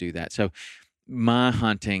want to do that. So my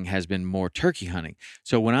hunting has been more turkey hunting.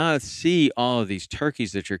 So when I see all of these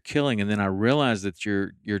turkeys that you're killing, and then I realize that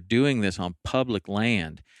you're doing this on public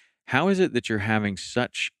land, how is it that you're having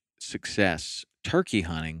such success turkey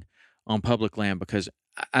hunting on public land? Because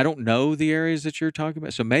I don't know the areas that you're talking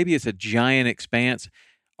about. So maybe it's a giant expanse.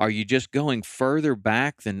 Are you just going further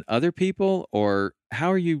back than other people, or how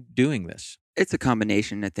are you doing this? It's a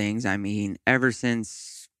combination of things. I mean, ever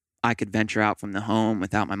since I could venture out from the home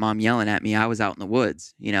without my mom yelling at me, I was out in the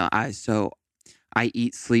woods. I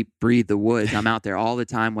eat, sleep, breathe the woods. I'm out there all the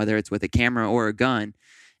time, whether it's with a camera or a gun.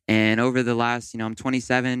 And over the last, I'm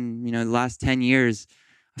 27, the last 10 years,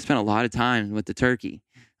 I spent a lot of time with the turkey.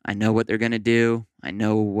 I know what they're going to do. I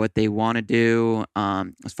know what they want to do.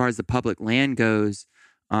 As far as the public land goes,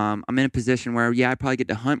 I'm in a position where, I probably get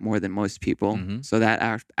to hunt more than most people. Mm-hmm. So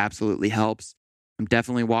that absolutely helps. I'm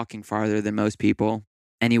definitely walking farther than most people.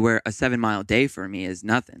 Anywhere, a 7-mile day for me is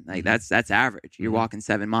nothing. Like that's average. You're walking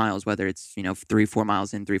 7 miles, whether it's, 3-4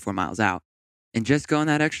 miles in, 3-4 miles out. And just going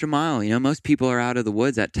that extra mile, most people are out of the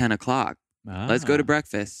woods at 10 o'clock. Let's go to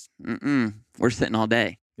breakfast. We're sitting all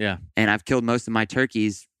day. Yeah. And I've killed most of my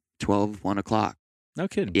turkeys 12, 1 o'clock. No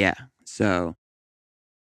kidding. Yeah. So,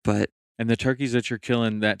 and the turkeys that you're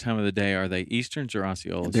killing that time of the day, are they Easterns or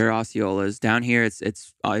Osceolas? They're Osceolas. Down here, it's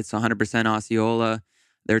 100% Osceola.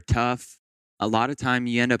 They're tough. A lot of time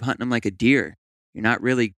you end up hunting them like a deer. You're not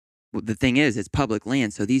really. The thing is, it's public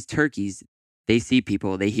land. So these turkeys, they see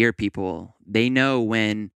people, they hear people. They know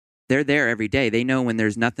when they're there every day. They know when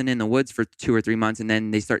there's nothing in the woods for 2 or 3 months, and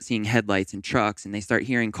then they start seeing headlights and trucks, and they start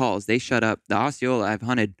hearing calls. They shut up. The Osceola, I've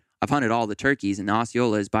hunted all the turkeys, and the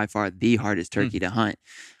Osceola is by far the hardest turkey to hunt.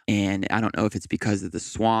 And I don't know if it's because of the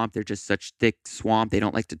swamp. They're just such thick swamp. They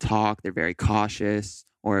don't like to talk. They're very cautious.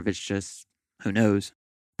 Or if it's just, who knows.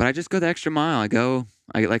 But I just go the extra mile.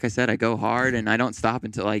 Like I said, I go hard, and I don't stop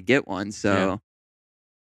until I get one. So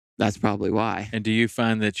that's probably why. And do you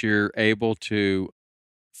find that you're able to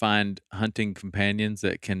find hunting companions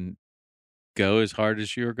that can go as hard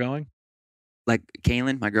as you're going? Like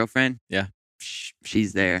Kaylin, my girlfriend? Yeah.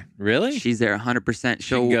 She's there. Really? She's there 100%.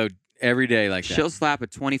 She'll go every day like that. She'll slap a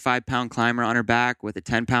 25-pound climber on her back with a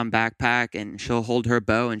 10-pound backpack, and she'll hold her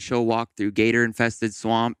bow, and she'll walk through gator-infested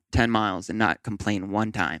swamp 10 miles and not complain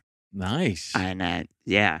one time. Nice. And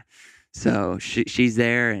so she's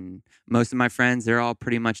there, and most of my friends, they're all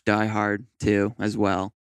pretty much diehard too as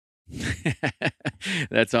well.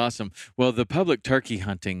 That's awesome. Well, the public turkey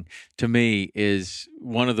hunting to me is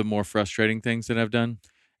one of the more frustrating things that I've done.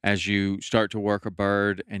 As you start to work a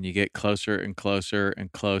bird and you get closer and closer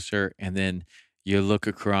and closer, and then you look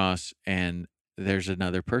across and there's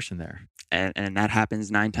another person there. And that happens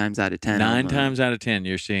 9 times out of 10. 9 times out of 10,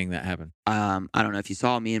 you're seeing that happen. I don't know if you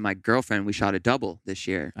saw me and my girlfriend, we shot a double this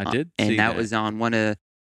year. I did. And that was on one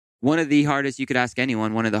of the hardest, you could ask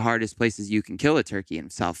anyone, one of the hardest places you can kill a turkey in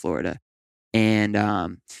South Florida. And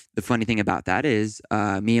the funny thing about that is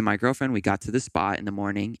me and my girlfriend, we got to the spot in the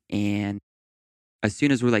morning, and as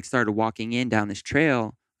soon as we started walking in down this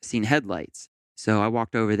trail, I seen headlights. So I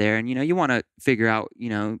walked over there, and you want to figure out,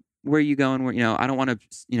 where are you going? Where, I don't want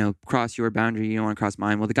to, cross your boundary. You don't want to cross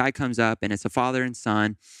mine. Well, the guy comes up, and it's a father and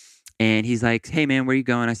son, and he's like, "Hey man, where are you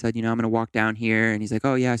going?" I said, "I'm going to walk down here." And he's like,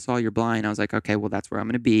 "Oh yeah, I saw your blind." I was like, "Okay, well that's where I'm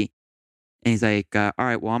going to be." And he's like, "All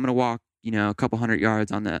right, well I'm going to walk, a couple 100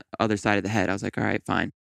 yards on the other side of the head." I was like, "All right,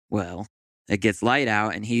 fine." Well, it gets light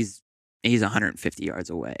out and he's 150 yards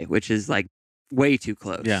away, which is like way too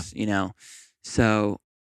close, you know? So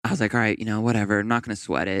I was like, all right, you know, whatever. I'm not going to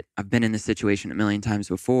sweat it. I've been in this situation a million times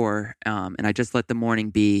before. And I just let the morning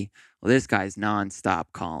be, well, this guy's nonstop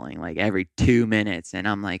calling like every 2 minutes. And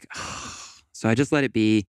I'm like, oh. So I just let it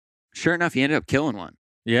be. Sure enough, he ended up killing one.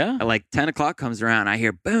 Yeah. At like 10 o'clock comes around. I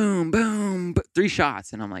hear boom, boom, 3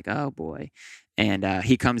 shots. And I'm like, oh boy. And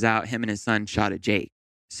he comes out, him and his son shot at Jake.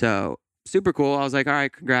 So super cool. I was like, all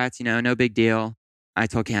right, congrats, you know, no big deal. I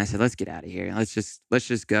told Ken, I said, let's get out of here. Let's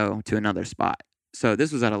just go to another spot. So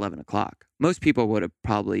this was at 11 o'clock. Most people would have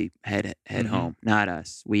probably head home, not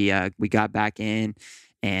us. We got back in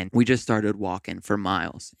and we just started walking for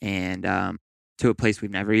miles and to a place we've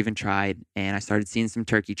never even tried. And I started seeing some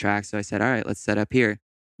turkey tracks. So I said, all right, let's set up here.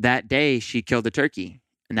 That day she killed a turkey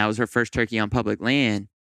and that was her first turkey on public land.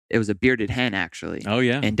 It was a bearded hen, actually. Oh,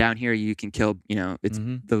 yeah. And down here you can kill, you know, it's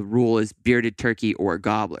the rule is bearded turkey or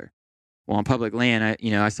gobbler. Well, on public land,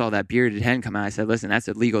 I saw that bearded hen come out. I said, listen, that's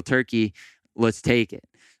a legal turkey. Let's take it.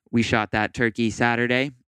 We shot that turkey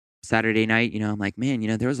Saturday night. You know, I'm like, man, you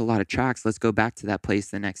know, there was a lot of tracks. Let's go back to that place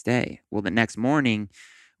the next day. Well, the next morning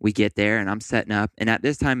we get there and I'm setting up. And at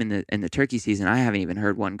this time in the turkey season, I haven't even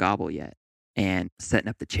heard one gobble yet. And setting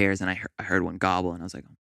up the chairs and I heard one gobble and I was like,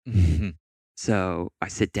 So I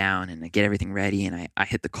sit down and I get everything ready and I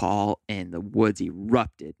hit the call and the woods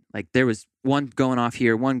erupted. Like there was one going off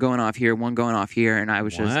here, one going off here, one going off here. And I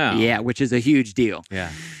was just, which is a huge deal.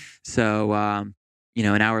 Yeah. So, you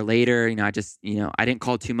know, an hour later, you know, I didn't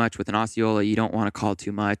call too much with an Osceola. You don't want to call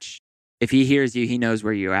too much. If he hears you, he knows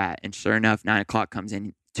where you're at. And sure enough, 9 o'clock comes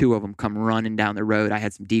in, 2 of them come running down the road. I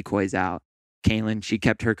had some decoys out. Kaylin, she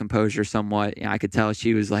kept her composure somewhat. You know, I could tell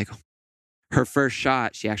she was like, her first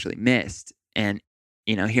shot, she actually missed. And,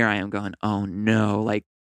 you know, here I am going, oh no, like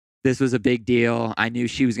this was a big deal. I knew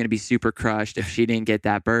she was going to be super crushed if she didn't get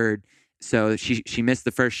that bird. So she missed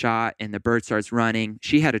the first shot and the bird starts running.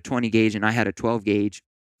 She had a 20 gauge and I had a 12 gauge.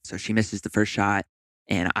 So she misses the first shot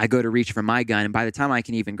and I go to reach for my gun. And by the time I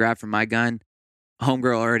can even grab from my gun,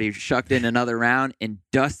 homegirl already shucked in another round and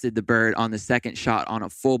dusted the bird on the second shot on a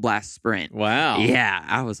full blast sprint. Wow. Yeah.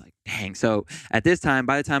 I was like, dang. So at this time,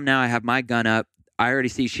 by the time now I have my gun up, I already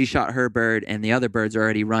see she shot her bird and the other bird's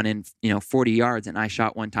already running, 40 yards and I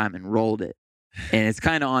shot one time and rolled it. And it's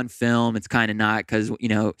kind of on film. It's kind of not because,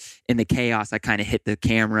 in the chaos, I kind of hit the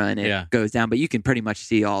camera and it goes down. But you can pretty much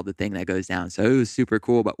see all the thing that goes down. So it was super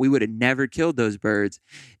cool. But we would have never killed those birds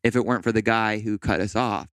if it weren't for the guy who cut us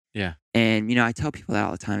off. Yeah. And, I tell people that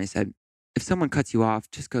all the time. I said, if someone cuts you off,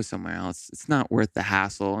 just go somewhere else. It's not worth the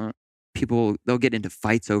hassle. People, they'll get into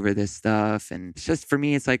fights over this stuff. And it's just, for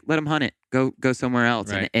me, it's like, let them hunt it. Go somewhere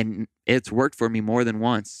else. Right. And it's worked for me more than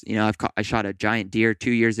once. I shot a giant deer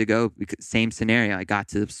 2 years ago. Same scenario. I got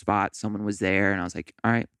to the spot. Someone was there. And I was like,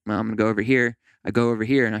 all right, well, I'm going to go over here. I go over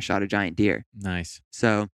here and I shot a giant deer. Nice.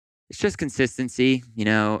 So it's just consistency,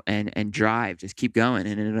 and drive. Just keep going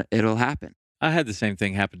and it'll happen. I had the same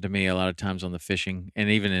thing happen to me a lot of times on the fishing and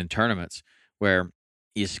even in tournaments where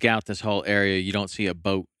you scout this whole area. You don't see a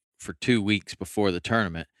boat for 2 weeks before the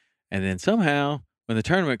tournament. And then somehow when the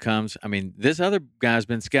tournament comes, this other guy's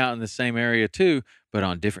been scouting the same area too, but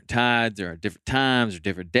on different tides or at different times or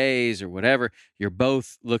different days or whatever, you're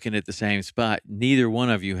both looking at the same spot. Neither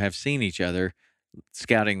one of you have seen each other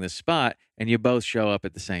scouting the spot and you both show up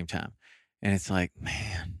at the same time. And it's like,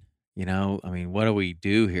 man, what do we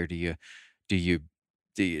do here? Do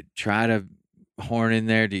you try to horn in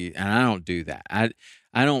there? And I don't do that. I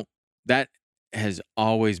don't, that has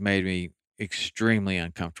always made me extremely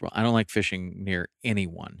uncomfortable. I don't like fishing near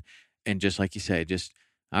anyone. And just like you say,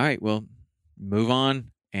 all right, well, move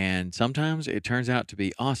on. And sometimes it turns out to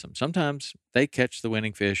be awesome. Sometimes they catch the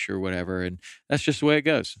winning fish or whatever. And that's just the way it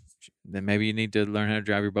goes. Then maybe you need to learn how to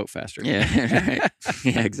drive your boat faster. Yeah, right.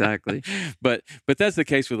 Yeah, exactly. But that's the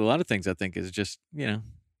case with a lot of things, I think, is just,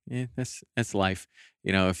 that's life.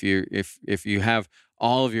 If you have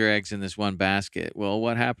all of your eggs in this one basket, well,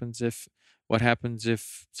 what happens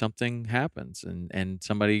if something happens and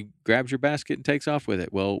somebody grabs your basket and takes off with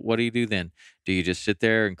it? Well, what do you do then? Do you just sit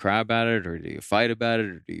there and cry about it, or do you fight about it,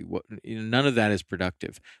 or do you none of that is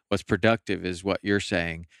productive. What's productive is what you're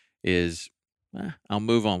saying is, I'll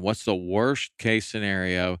move on. What's the worst case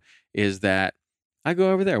scenario is that I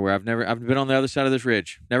go over there where I've been on the other side of this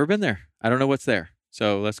ridge. Never been there. I don't know what's there.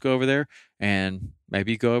 So let's go over there and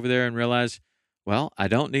maybe go over there and realize, well, I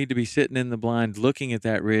don't need to be sitting in the blind looking at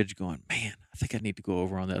that ridge going, man, I think I need to go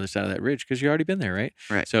over on the other side of that ridge, because you've already been there, right?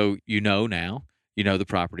 Right. So now, the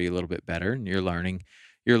property a little bit better, and you're learning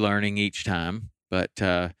each time. But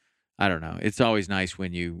I don't know. It's always nice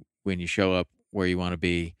when you show up where you want to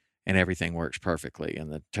be and everything works perfectly,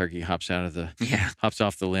 and the turkey hops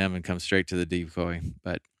off the limb and comes straight to the decoy.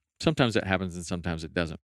 But sometimes it happens and sometimes it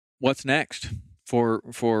doesn't. What's next for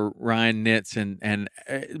Ryan Nitz and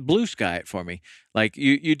blue sky it for me? Like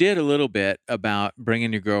you did a little bit about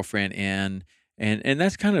bringing your girlfriend in, and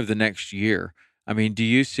that's kind of the next year. I mean, do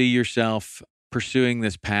you see yourself pursuing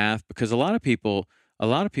this path? Because a lot of people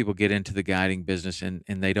get into the guiding business and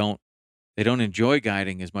they don't enjoy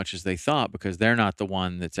guiding as much as they thought because they're not the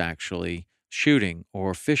one that's actually shooting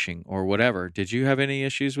or fishing or whatever. Did you have any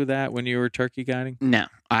issues with that when you were turkey guiding? No,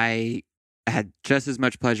 I had just as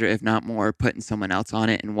much pleasure, if not more, putting someone else on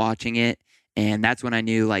it and watching it. And that's when I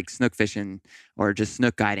knew, like, snook fishing or just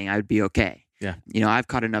snook guiding, I would be okay. Yeah. I've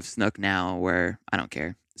caught enough snook now where I don't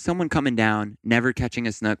care. Someone coming down, never catching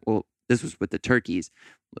a snook. Well, this was with the turkeys.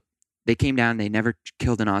 They came down, they never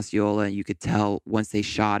killed an Osceola. You could tell once they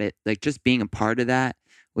shot it, like, just being a part of that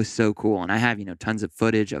was so cool. And I have, tons of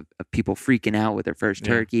footage of people freaking out with their first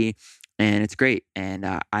turkey, and it's great. And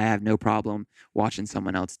I have no problem watching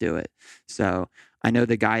someone else do it. So I know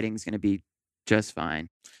the guiding's going to be just fine.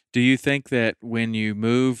 Do you think that when you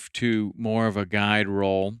move to more of a guide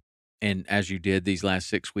role, and as you did these last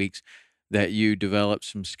 6 weeks, that you developed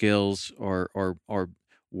some skills or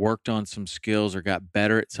worked on some skills or got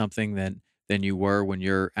better at something than you were when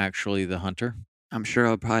you're actually the hunter? I'm sure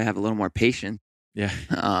I'll probably have a little more patience. Yeah.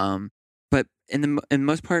 But in the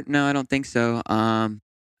most part, no, I don't think so. I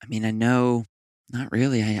mean, I know, not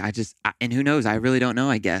really. And who knows? I really don't know,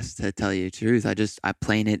 I guess, to tell you the truth. I'm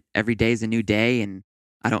playing it every day is a new day, and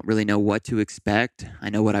I don't really know what to expect. I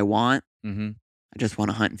know what I want. Mm-hmm. I just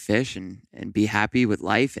want to hunt and fish and be happy with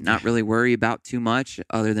life and not really worry about too much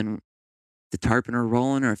other than the tarpon are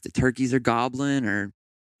rolling or if the turkeys are gobbling or.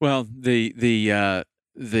 Well, the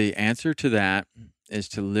answer to that is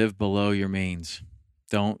to live below your means.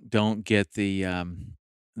 Don't get the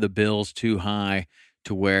bills too high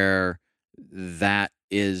to where that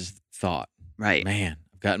is thought. Right. Man,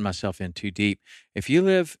 I've gotten myself in too deep. If you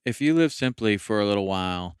live simply for a little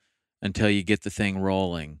while until you get the thing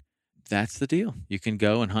rolling, that's the deal. You can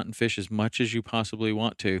go and hunt and fish as much as you possibly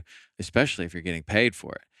want to, especially if you're getting paid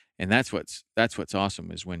for it. And that's what's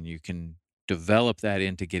awesome is when you can develop that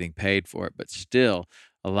into getting paid for it. But still,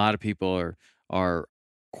 a lot of people are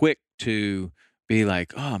quick to be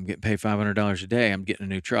like, oh, I'm getting paid $500 a day. I'm getting a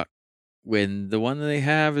new truck. When the one that they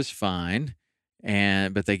have is fine,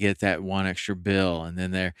 but they get that one extra bill, and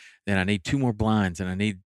then I need 2 more blinds, and I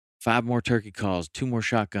need 5 more turkey calls, 2 more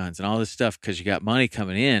shotguns, and all this stuff because you got money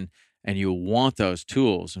coming in, and you want those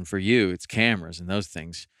tools. And for you, it's cameras and those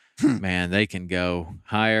things. Man, they can go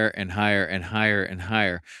higher and higher and higher and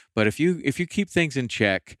higher. But if you keep things in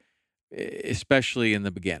check, especially in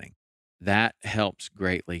the beginning, that helps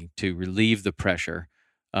greatly to relieve the pressure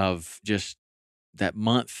of just that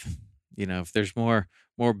month. If there's more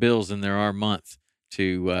bills than there are month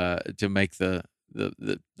to make the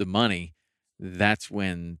money, that's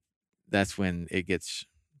when it gets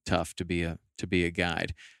tough to be a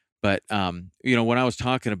guide. But, when I was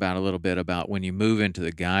talking about a little bit about when you move into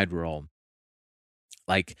the guide role,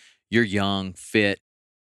 like you're young, fit,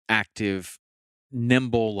 active,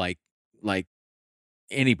 nimble, like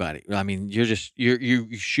anybody. I mean,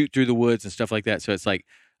 you shoot through the woods and stuff like that. So it's like,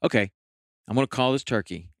 okay, I'm going to call this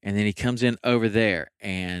turkey. And then he comes in over there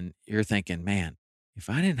and you're thinking, man, if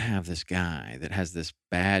I didn't have this guy that has this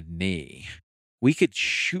bad knee, we could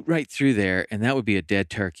shoot right through there and that would be a dead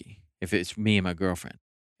turkey if it's me and my girlfriend.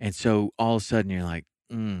 And so all of a sudden you're like,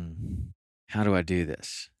 how do I do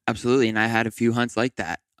this? Absolutely. And I had a few hunts like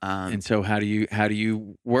that. And so how do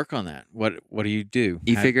you work on that? What do you do?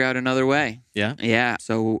 You figure out another way. Yeah. Yeah.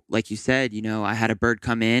 So like you said, I had a bird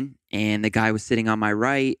come in and the guy was sitting on my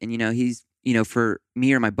right and, he's, for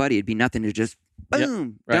me or my buddy, it'd be nothing to just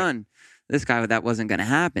boom, done. This guy, that wasn't going to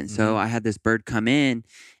happen. Mm-hmm. So I had this bird come in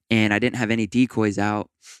and I didn't have any decoys out.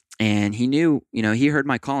 And he knew, he heard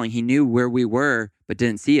my calling. He knew where we were, but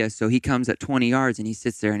didn't see us. So he comes at 20 yards and he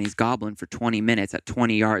sits there and he's gobbling for 20 minutes at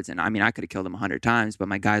 20 yards. And I mean, I could have killed him 100 times, but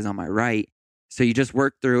my guy's on my right. So you just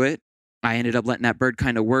work through it. I ended up letting that bird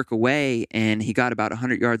kind of work away and he got about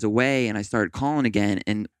 100 yards away and I started calling again.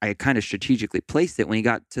 And I kind of strategically placed it when he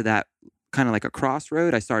got to that kind of like a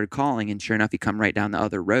crossroad. I started calling and sure enough, he come right down the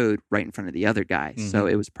other road right in front of the other guy. Mm-hmm. So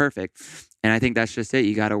it was perfect. And I think that's just it.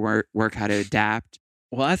 You got to work how to adapt.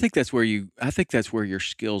 Well, I think that's where your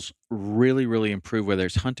skills really, really improve, whether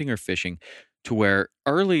it's hunting or fishing, to where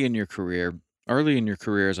early in your career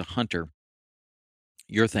as a hunter,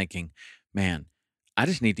 you're thinking, man, I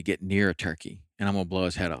just need to get near a turkey and I'm going to blow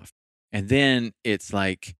his head off. And then it's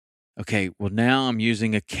like, okay, well, now I'm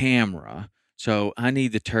using a camera. So I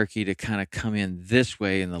need the turkey to kind of come in this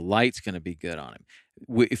way and the light's going to be good on him.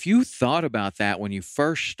 If you thought about that when you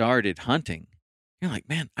first started hunting, you're like,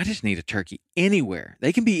 man, I just need a turkey anywhere.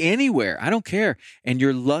 They can be anywhere. I don't care. And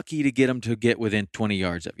you're lucky to get them to get within 20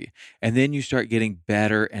 yards of you. And then you start getting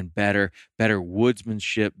better and better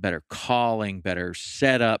woodsmanship, better calling, better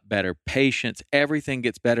setup, better patience. Everything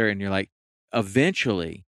gets better. And you're like,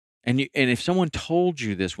 eventually, and if someone told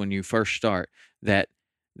you this when you first start,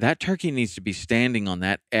 that turkey needs to be standing on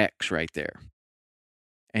that X right there.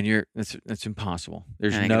 And that's impossible.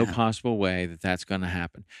 There's no possible way that that's going to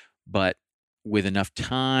happen. But with enough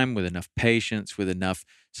time, with enough patience, with enough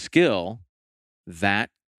skill, that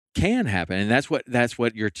can happen. And that's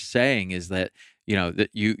what you're saying is that, that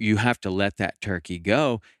you have to let that turkey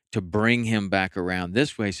go to bring him back around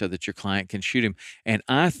this way so that your client can shoot him. And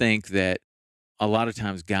I think that a lot of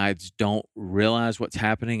times guides don't realize what's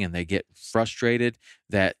happening and they get frustrated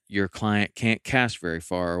that your client can't cast very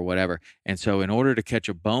far or whatever. And so in order to catch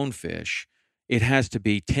a bonefish, it has to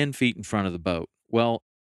be 10 feet in front of the boat. Well,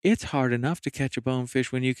 it's hard enough to catch a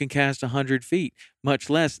bonefish when you can cast 100 feet, much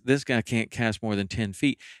less this guy can't cast more than 10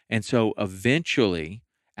 feet. And so eventually,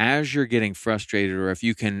 as you're getting frustrated, or if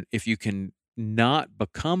you can not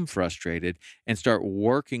become frustrated and start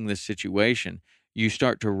working the situation, you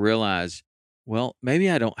start to realize, well, maybe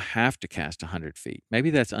I don't have to cast 100 feet. Maybe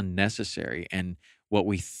that's unnecessary. And what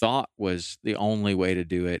we thought was the only way to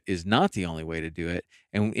do it is not the only way to do it.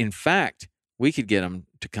 And in fact, we could get them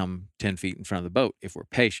to come 10 feet in front of the boat if we're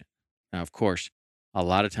patient. Now, of course, a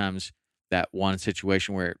lot of times that one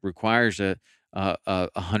situation where it requires a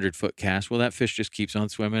 100-foot cast, well, that fish just keeps on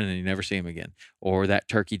swimming and you never see him again. Or that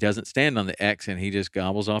turkey doesn't stand on the X and he just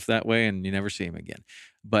gobbles off that way and you never see him again.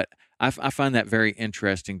 But I find that very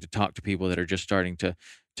interesting to talk to people that are just starting to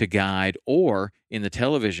guide, or in the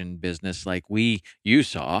television business, like you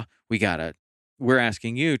saw, we're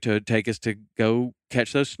asking you to take us to go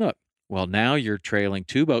catch those snook. Well, now you're trailing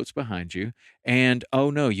 2 boats behind you, and oh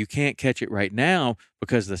no, you can't catch it right now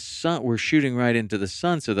because we're shooting right into the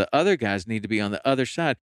sun, so the other guys need to be on the other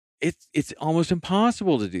side. It's almost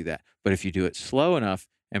impossible to do that. But if you do it slow enough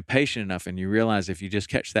and patient enough, and you realize if you just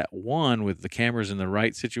catch that one with the cameras in the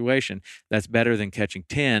right situation, that's better than catching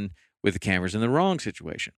 10 with the cameras in the wrong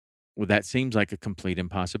situation. Well, that seems like a complete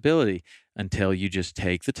impossibility until you just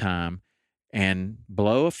take the time and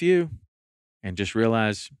blow a few and just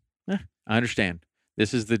realize, I understand.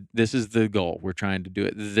 This is the goal. We're trying to do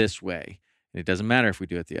it this way. And it doesn't matter if we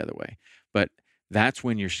do it the other way. But that's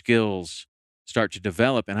when your skills start to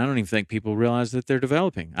develop. And I don't even think people realize that they're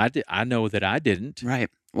developing. I know that I didn't. Right.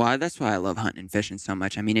 Well, that's why I love hunting and fishing so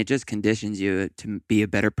much. I mean, it just conditions you to be a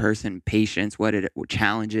better person, patience, what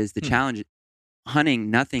challenges. The challenge, hunting,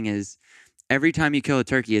 nothing is, every time you kill a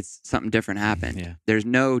turkey, it's something different happened. Yeah. There's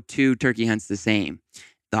no 2 turkey hunts the same.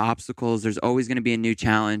 The obstacles, there's always going to be a new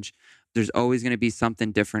challenge. There's always going to be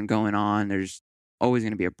something different going on. There's always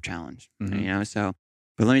going to be a challenge, so,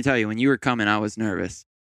 but let me tell you, when you were coming, I was nervous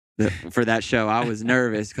for that show. I was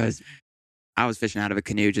nervous because I was fishing out of a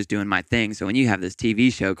canoe, just doing my thing. So when you have this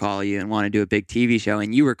TV show call you and want to do a big TV show,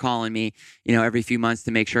 and you were calling me, every few months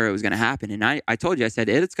to make sure it was going to happen. And I told you, I said,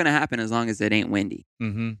 it's going to happen as long as it ain't windy.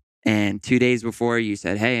 Mm-hmm. And 2 days before, you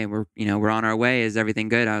said, hey, we're on our way. Is everything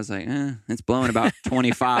good? I was like, it's blowing about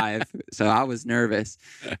 25. So I was nervous.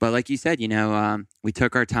 But like you said, we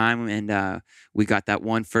took our time and we got that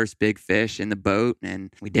one first big fish in the boat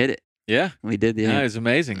and we did it. Yeah. We did. Yeah. It was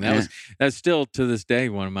amazing. That's still to this day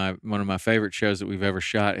one of my favorite shows that we've ever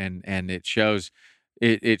shot. And it shows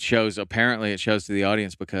apparently it shows to the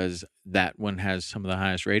audience because that one has some of the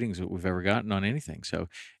highest ratings that we've ever gotten on anything. So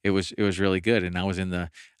it was really good. And I was in the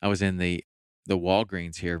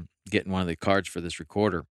Walgreens here getting one of the cards for this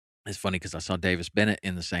recorder. It's funny because I saw Davis Bennett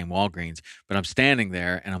in the same Walgreens, but I'm standing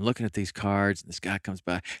there and I'm looking at these cards and this guy comes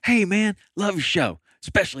by. Hey man, love your show,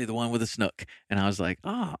 especially the one with the snook. And I was like,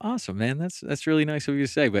 oh, awesome, man. That's really nice of you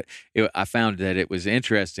to say. But I found that it was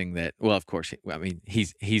interesting that, well, of course,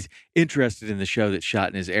 he's interested in the show that's shot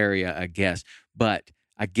in his area, I guess. But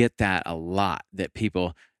I get that a lot, that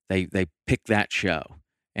people, they pick that show.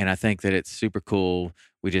 And I think that it's super cool.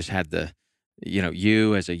 We just had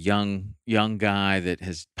you as a young guy that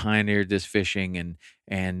has pioneered this fishing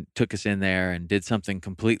and took us in there and did something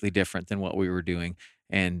completely different than what we were doing.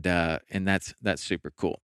 And that's super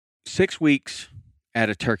cool. 6 weeks at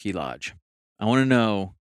a turkey lodge. I want to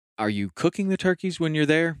know, are you cooking the turkeys when you're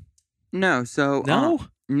there? No. So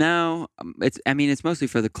no, it's mostly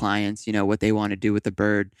for the clients, what they want to do with the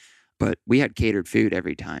bird. But we had catered food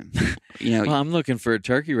every time. Well, I'm looking for a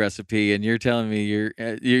turkey recipe, and you're telling me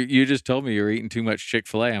you just told me you were eating too much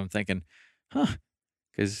Chick-fil-A. I'm thinking,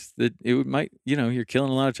 because you're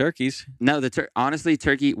killing a lot of turkeys. No, honestly,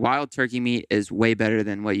 wild turkey meat is way better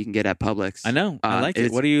than what you can get at Publix. I know. I like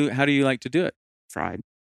it. How do you like to do it? Fried.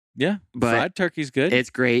 Yeah, but fried turkey's good. It's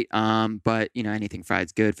great. But anything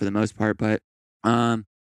fried's good for the most part. But I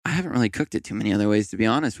haven't really cooked it too many other ways, to be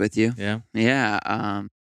honest with you. Yeah. Yeah.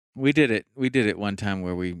 We did it one time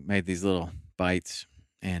where we made these little bites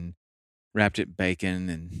and wrapped it in bacon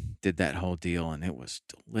and did that whole deal, and it was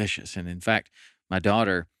delicious. And in fact, my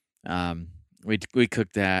daughter, we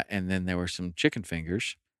cooked that, and then there were some chicken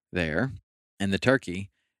fingers there and the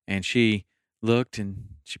turkey, and she looked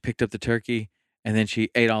and she picked up the turkey, and then she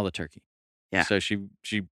ate all the turkey. Yeah. So she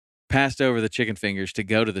passed over the chicken fingers to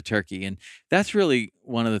go to the turkey, and that's really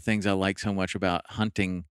one of the things I like so much about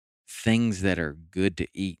hunting things that are good to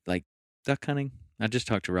eat, like duck hunting. I just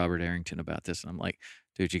talked to Robert Arrington about this, and I'm like,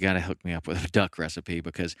 dude, you got to hook me up with a duck recipe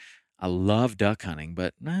because I love duck hunting,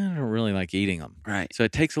 but I don't really like eating them. Right. So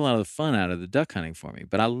it takes a lot of the fun out of the duck hunting for me.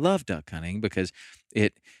 But I love duck hunting because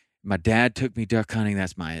my dad took me duck hunting.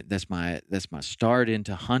 That's my start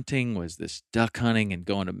into hunting, was this duck hunting and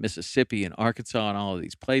going to Mississippi and Arkansas and all of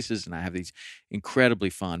these places. And I have these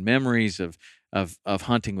incredibly fond memories of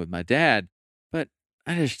hunting with my dad, but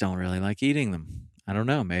I just don't really like eating them. I don't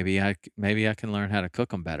know. Maybe I can learn how to cook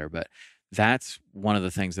them better, but that's one of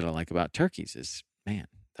the things that I like about turkeys is, man,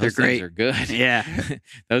 those things are good. Yeah.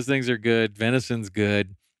 Those things are good. Venison's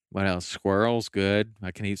good. What else? Squirrel's good.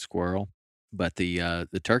 I can eat squirrel, but the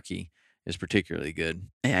turkey is particularly good.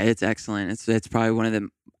 Yeah, it's excellent. It's probably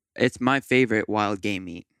it's my favorite wild game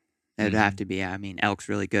meat. It'd have to be. I mean, elk's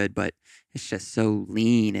really good, but it's just so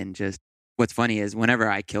lean, and just what's funny is whenever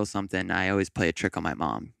I kill something, I always play a trick on my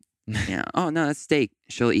mom. Oh no, that's steak.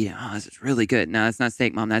 She'll eat it. Oh, this is really good. No, that's not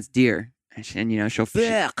steak, Mom. That's deer. And she'll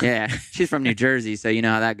yeah. She's from New Jersey, so you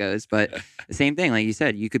know how that goes. But the same thing, like you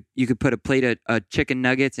said, you could put a plate of chicken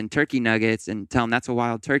nuggets and turkey nuggets and tell them that's a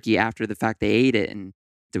wild turkey after the fact they ate it. And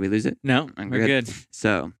did we lose it? No, we're good.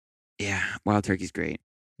 So yeah, wild turkey's great.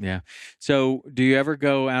 Yeah. So do you ever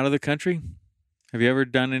go out of the country? Have you ever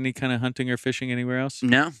done any kind of hunting or fishing anywhere else?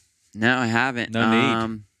 No, I haven't. No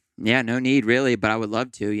need. Yeah, no need really, but I would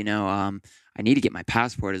love to. I need to get my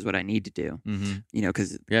passport is what I need to do. Mm-hmm.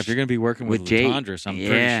 Because if you're going to be working with Latondras, I'm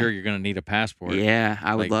pretty sure you're going to need a passport. Yeah,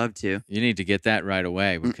 I would love to. You need to get that right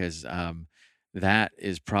away because that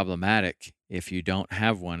is problematic if you don't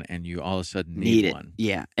have one and you all of a sudden need one.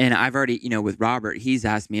 Yeah, and I've already, with Robert, he's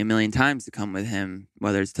asked me a million times to come with him,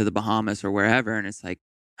 whether it's to the Bahamas or wherever, and it's like,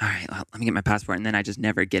 all right, let me get my passport, and then I just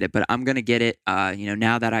never get it. But I'm going to get it,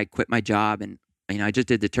 now that I quit my job and I just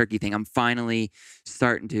did the turkey thing. I'm finally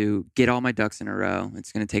starting to get all my ducks in a row.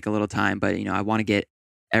 It's going to take a little time, but, I want to get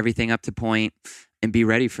everything up to point and be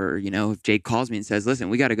ready for, if Jake calls me and says, listen,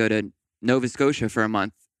 we got to go to Nova Scotia for a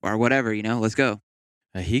month or whatever, let's go.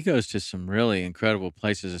 He goes to some really incredible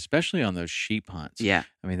places, especially on those sheep hunts. Yeah.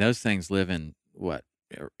 I mean, those things live in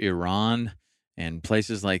Iran and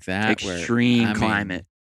places like that. Extreme climate.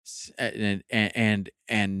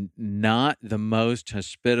 And not the most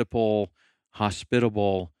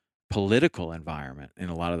hospitable political environment in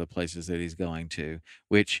a lot of the places that he's going to,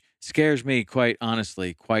 which scares me quite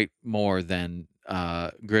honestly, quite more than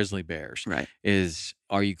grizzly bears. Right.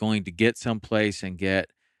 Are you going to get someplace and get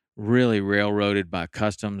really railroaded by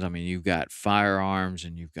customs? I mean, you've got firearms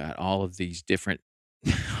and you've got all of these different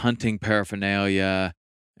hunting paraphernalia,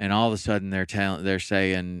 and all of a sudden they're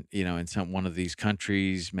saying, in one of these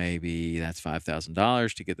countries, maybe that's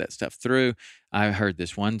 $5,000 to get that stuff through. I heard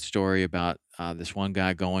this one story about this one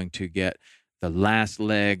guy going to get the last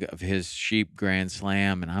leg of his sheep Grand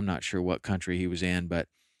Slam, and I'm not sure what country he was in, but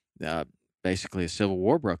basically a civil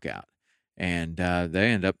war broke out, and they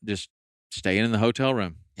end up just staying in the hotel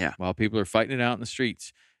room while people are fighting it out in the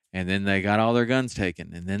streets, and then they got all their guns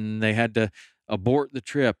taken, and then they had to abort the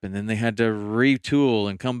trip, and then they had to retool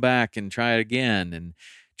and come back and try it again, and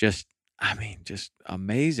just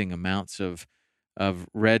amazing amounts of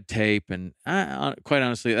red tape, and quite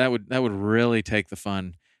honestly, that would really take the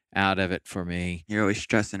fun out of it for me. You're always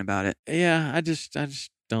stressing about it. Yeah, I just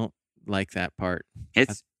don't like that part.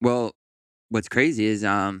 What's crazy is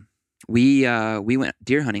we went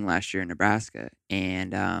deer hunting last year in Nebraska,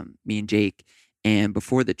 and me and Jake. And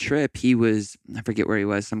before the trip, I forget where he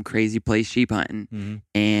was, some crazy place sheep hunting. Mm-hmm.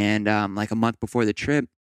 And like a month before the trip,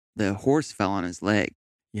 the horse fell on his leg.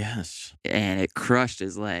 Yes. And it crushed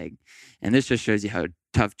his leg. And this just shows you how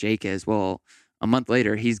tough Jake is. Well, a month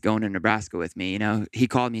later, he's going to Nebraska with me. He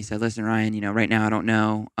called me and said, listen, Ryan, right now I don't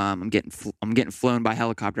know. I'm getting flown by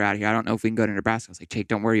helicopter out of here. I don't know if we can go to Nebraska. I was like, Jake,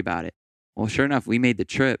 don't worry about it. Well, sure enough, we made the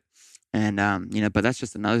trip. And, but that's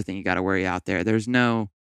just another thing you got to worry out there. There's no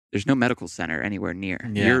there's no medical center anywhere near.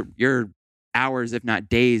 Yeah. You're hours, if not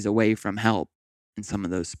days, away from help in some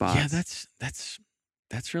of those spots. Yeah,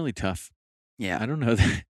 that's really tough. Yeah. I don't know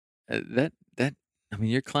that I mean,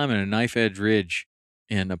 you're climbing a knife edge ridge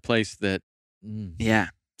in a place that yeah,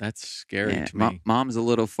 that's scary to me. Mom's a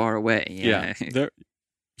little far away. Yeah.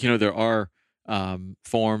 There are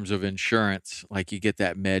forms of insurance, like you get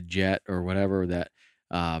that med jet or whatever, that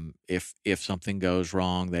if something goes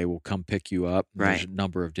wrong, they will come pick you up. Right. There's a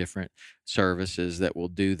number of different services that will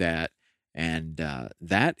do that. And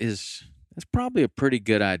that's probably a pretty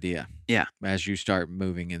good idea. Yeah. As you start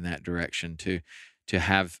moving in that direction to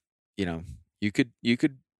have, you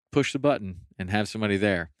could push the button and have somebody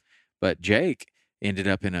there. But Jake ended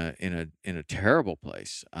up in a terrible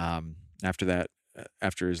place after that,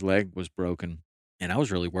 after his leg was broken. And I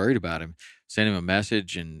was really worried about him. Sent him a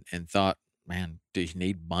message and thought, man, do you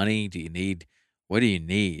need money? What do you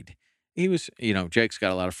need? He was, Jake's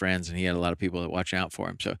got a lot of friends and he had a lot of people that watch out for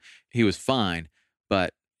him. So he was fine.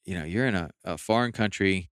 But, you're in a foreign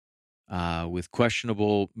country with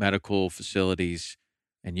questionable medical facilities,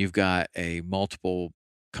 and you've got a multiple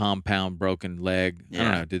compound broken leg. Yeah. I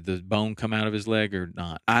don't know. Did the bone come out of his leg or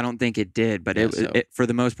not? I don't think it did, but it for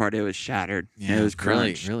the most part, it was shattered. Yeah, it was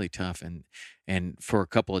crunched. Really, really tough. And for a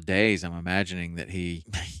couple of days, I'm imagining that he,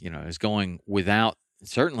 is going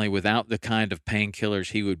certainly without the kind of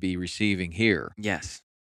painkillers he would be receiving here. Yes.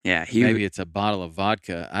 Yeah. Maybe it's a bottle of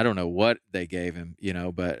vodka. I don't know what they gave him,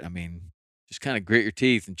 but I mean, just kind of grit your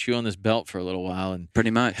teeth and chew on this belt for a little while. And pretty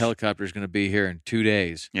much, the helicopter's going to be here in 2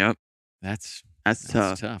 days. Yep. That's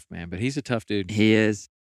tough, man. But he's a tough dude. He is.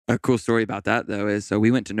 A cool story about that, though, is so we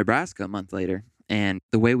went to Nebraska a month later. And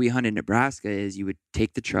the way we hunt in Nebraska is you would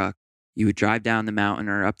take the truck, you would drive down the mountain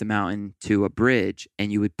or up the mountain to a bridge,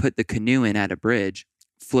 and you would put the canoe in at a bridge,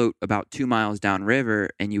 float about 2 miles downriver,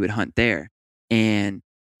 and you would hunt there. And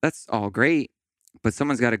that's all great, but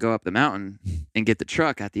someone's got to go up the mountain and get the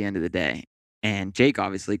truck at the end of the day. And Jake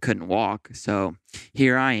obviously couldn't walk. So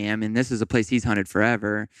here I am, and this is a place he's hunted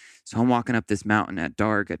forever. So I'm walking up this mountain at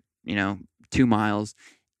dark at, 2 miles,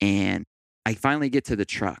 and I finally get to the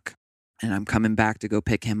truck, and I'm coming back to go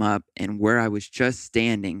pick him up. And where I was just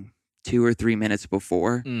standing 2 or 3 minutes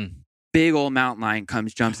before, big old mountain lion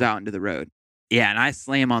jumps out into the road. Yeah, and I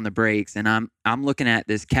slam on the brakes, and I'm looking at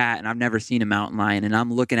this cat, and I've never seen a mountain lion, and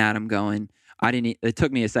I'm looking at him going, it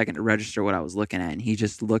took me a second to register what I was looking at, and he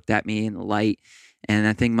just looked at me in the light, and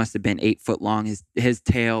that thing must have been 8 foot long. His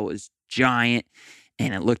tail was giant,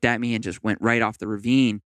 and it looked at me and just went right off the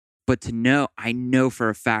ravine. But I know for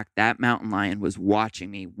a fact that mountain lion was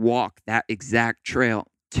watching me walk that exact trail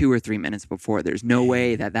 2 or 3 minutes before. There's no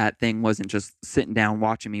way that thing wasn't just sitting down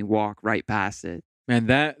watching me walk right past it. Man,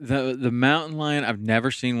 the mountain lion, I've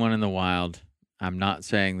never seen one in the wild. I'm not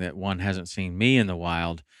saying that one hasn't seen me in the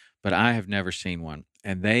wild, but I have never seen one,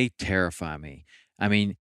 and they terrify me. I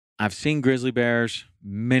mean, I've seen grizzly bears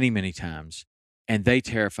many, many times, and they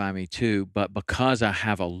terrify me too, but because I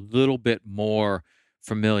have a little bit more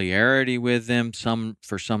familiarity with them,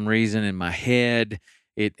 for some reason in my head,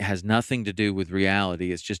 it has nothing to do with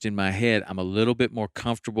reality. It's just in my head. I'm a little bit more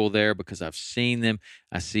comfortable there because I've seen them.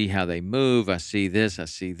 I see how they move. I see this. I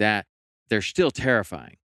see that. They're still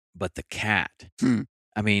terrifying. But the cat,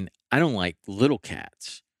 I mean, I don't like little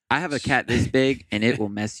cats. I have a cat this big, and it will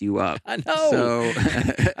mess you up. I know. So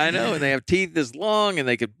I know. And they have teeth this long, and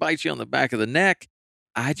they could bite you on the back of the neck.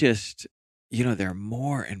 I just, there are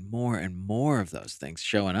more and more and more of those things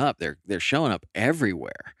showing up. They're showing up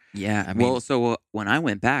everywhere. Yeah. I mean, so when I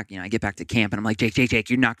went back, I get back to camp, and I'm like, Jake,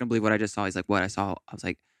 you're not going to believe what I just saw. He's like, what I saw? I was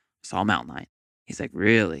like, I saw a mountain lion. He's like,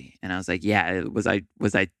 really? And I was like, yeah. Was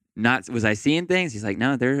I seeing things? He's like,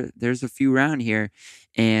 no, there's a few around here.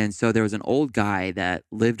 And so there was an old guy that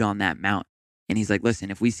lived on that mountain. And he's like,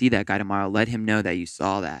 listen, if we see that guy tomorrow, let him know that you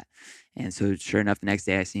saw that. And so sure enough, the next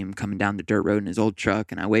day I see him coming down the dirt road in his old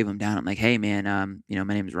truck, and I wave him down. I'm like, hey man,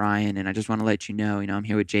 my name's Ryan, and I just want to let you know, I'm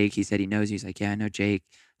here with Jake. He said he knows you. He's like, yeah, I know Jake.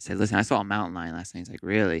 I said, listen, I saw a mountain lion last night. He's like,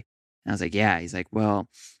 really? And I was like, yeah. He's like, well,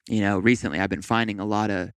 recently I've been finding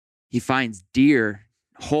he finds deer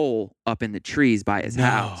whole up in the trees by his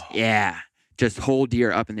house. Yeah. Just whole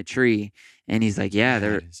deer up in the tree. And he's like, yeah,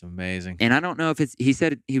 it's amazing. And I don't know if he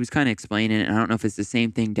said he was kind of explaining it. And I don't know if it's the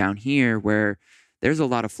same thing down here where there's a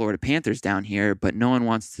lot of Florida Panthers down here, but no one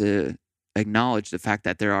wants to acknowledge the fact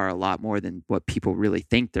that there are a lot more than what people really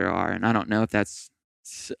think there are. And I don't know if that's...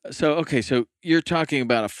 So you're talking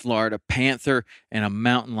about a Florida Panther and a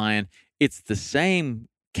mountain lion. It's the same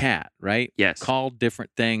cat, right? Yes. Called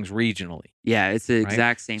different things regionally. Yeah, it's the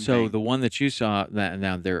exact same thing. So the one that you saw,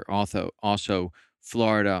 now they're also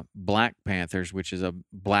Florida black panthers, which is a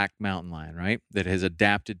black mountain lion, right? That has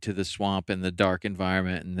adapted to the swamp and the dark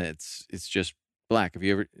environment, and it's just black. Have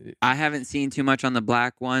you ever? I haven't seen too much on the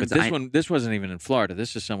black ones. But this wasn't even in Florida.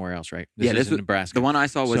 This is somewhere else, right? This is in Nebraska. The one I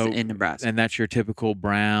saw was in Nebraska, and that's your typical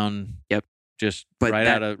brown. Yep. Just right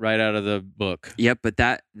out of the book. Yep. But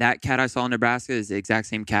that cat I saw in Nebraska is the exact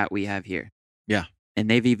same cat we have here. Yeah. And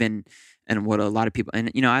they've even, and what a lot of people,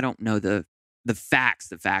 and I don't know the facts,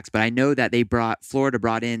 but I know that Florida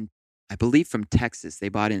brought in, I believe from Texas. They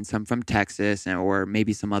brought in some from Texas or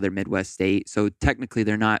maybe some other Midwest state. So technically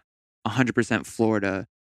they're not 100% Florida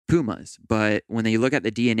pumas. But when you look at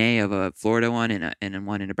the DNA of a Florida one and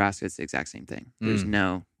one in Nebraska, it's the exact same thing. There's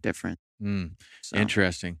no difference. So.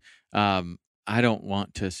 Interesting. I don't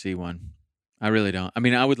want to see one. I really don't. I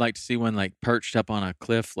mean, I would like to see one like perched up on a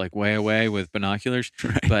cliff, like way away with binoculars,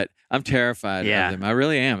 right. But I'm terrified of them. I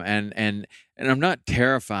really am. And I'm not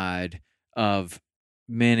terrified of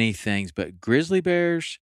many things, but grizzly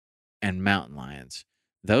bears and mountain lions.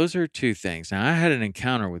 Those are two things. Now, I had an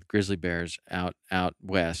encounter with grizzly bears out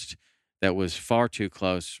west that was far too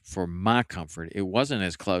close for my comfort. It wasn't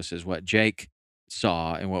as close as what Jake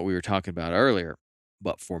saw and what we were talking about earlier.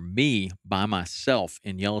 But for me, by myself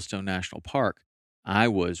in Yellowstone National Park, I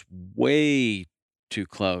was way too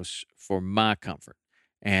close for my comfort.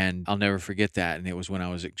 And I'll never forget that. And it was when I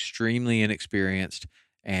was extremely inexperienced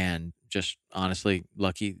and just honestly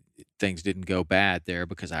lucky things didn't go bad there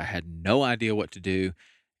because I had no idea what to do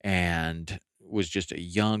and was just a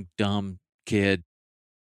young, dumb kid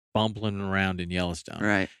bumbling around in Yellowstone.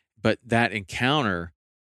 Right. But that encounter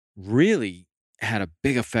really had a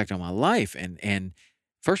big effect on my life. And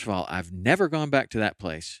first of all, I've never gone back to that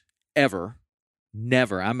place, ever.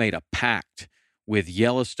 Never. I made a pact with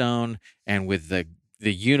Yellowstone and with the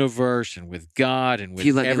universe and with God and with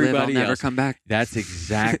everybody else. If you let me live, I'll never come back. That's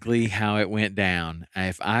exactly how it went down.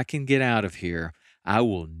 If I can get out of here, I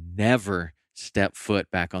will never step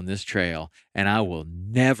foot back on this trail, and I will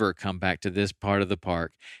never come back to this part of the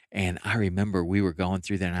park. And I remember we were going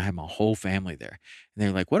through there, and I had my whole family there. And they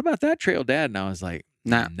were like, "What about that trail, Dad?" And I was like,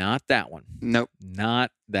 Not that one. Nope.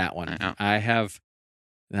 Not that one.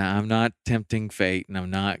 I'm not tempting fate, and I'm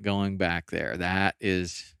not going back there. That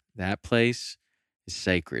place is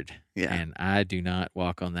sacred. Yeah. And I do not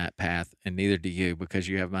walk on that path, and neither do you, because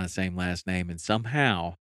you have my same last name, and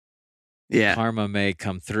somehow karma may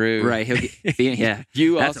come through. Right.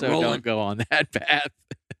 You also don't go on that path.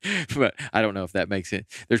 But I don't know if that makes it.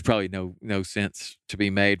 There's probably no sense to be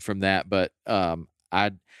made from that. But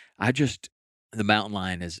I just the mountain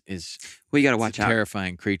lion is well, you got to watch out.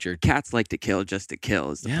 Terrifying creature. Cats like to kill just to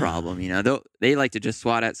kill is the problem. They like to just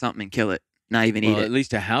swat at something and kill it, not even eat it. At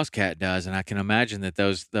least a house cat does, and I can imagine that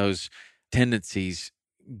those tendencies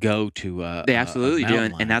go to they absolutely do,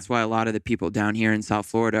 and that's why a lot of the people down here in South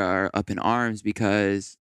Florida are up in arms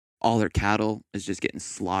because all their cattle is just getting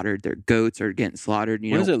slaughtered. Their goats are getting slaughtered.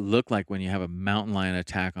 What does it look like when you have a mountain lion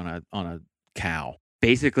attack on a cow?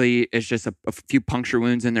 Basically, it's just a few puncture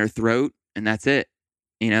wounds in their throat, and that's it.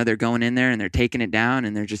 They're going in there and they're taking it down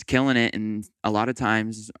and they're just killing it. And a lot of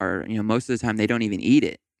times, or most of the time, they don't even eat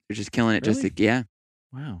it. They're just killing it just to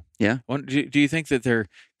Wow. Yeah. Well, do you think that they're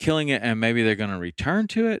killing it and maybe they're going to return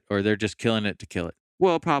to it, or they're just killing it to kill it?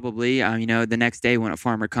 Well, probably. The next day when a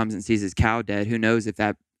farmer comes and sees his cow dead, who knows if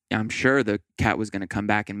that, I'm sure the cat was going to come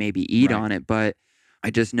back and maybe eat on it. But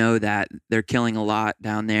I just know that they're killing a lot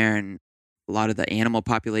down there. And a lot of the animal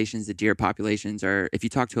populations, the deer populations are, if you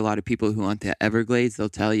talk to a lot of people who hunt the Everglades, they'll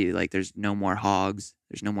tell you like there's no more hogs,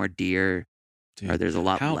 there's no more deer, or there's a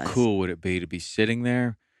lot less. How cool would it be to be sitting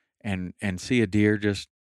there and see a deer just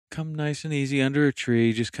come nice and easy under a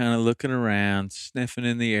tree, just kind of looking around, sniffing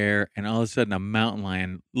in the air, and all of a sudden a mountain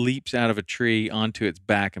lion leaps out of a tree onto its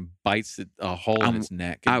back and bites a hole in its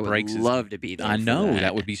neck. And I would love to be there. I know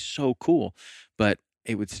that would be so cool, but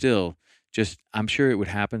it would still I'm sure it would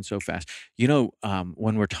happen so fast. When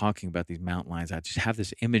we're talking about these mountain lions, I just have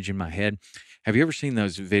this image in my head. Have you ever seen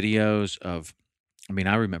those videos of?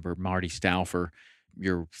 I remember Marty Stauffer.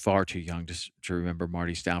 You're far too young to remember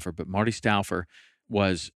Marty Stauffer, but Marty Stauffer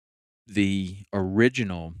was the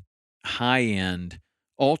original high-end,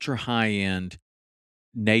 ultra high-end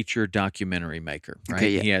nature documentary maker, right? Okay,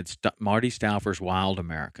 yeah. He had Marty Stauffer's Wild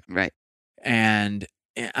America. Right. And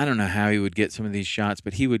I don't know how he would get some of these shots,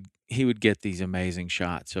 but he would get these amazing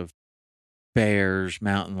shots of bears,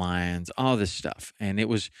 mountain lions, all this stuff. And it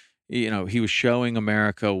was, he was showing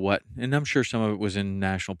America and I'm sure some of it was in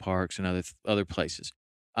national parks and other places.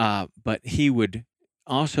 But he would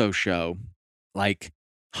also show like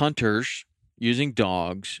hunters using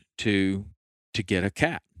dogs to get a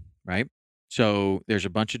cat, right? So there's a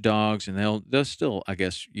bunch of dogs, and they'll still, I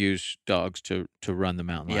guess, use dogs to run the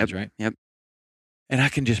mountain lions, right? Yep. And I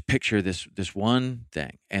can just picture this one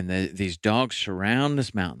thing, and these dogs surround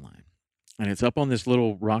this mountain lion, and it's up on this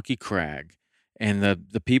little rocky crag, and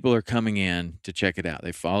the people are coming in to check it out.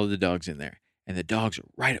 They follow the dogs in there, and the dogs are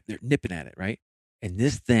right up there nipping at it, right? And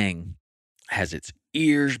this thing has its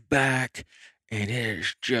ears back, and it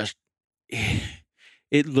is just,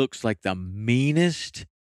 it looks like the meanest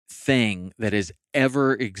thing that has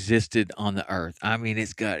ever existed on the earth. I mean,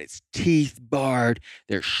 it's got its teeth bared.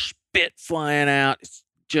 There's spit flying out. It's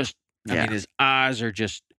just, I mean, his eyes are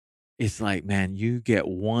just, it's like, man, you get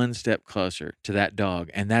one step closer to that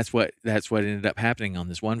dog. And that's what ended up happening on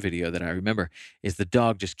this one video that I remember, is the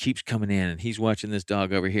dog just keeps coming in, and he's watching this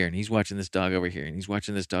dog over here, and he's watching this dog over here, and he's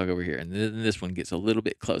watching this dog over here. And then this one gets a little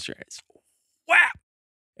bit closer. It's whap.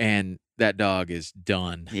 And that dog is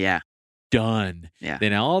done. Yeah. Done. Yeah.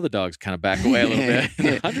 Then all the dogs kind of back away a little bit. And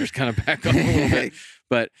the hunters kind of back off a little bit.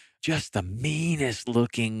 But just the meanest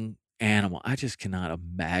looking animal. I just cannot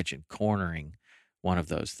imagine cornering one of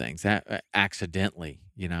those things that accidentally,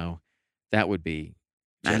 that would be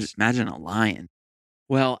just. Imagine a lion.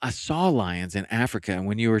 Well, I saw lions in Africa. And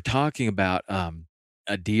when you were talking about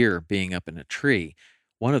a deer being up in a tree,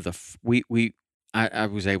 one of the, I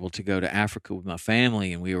was able to go to Africa with my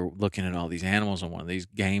family, and we were looking at all these animals on one of these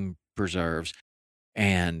game preserves,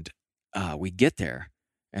 and we get there,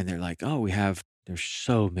 and they're like, oh, there's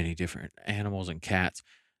so many different animals and cats.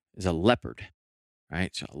 There's a leopard,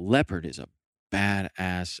 right? So a leopard is a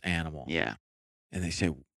badass animal. Yeah. And they say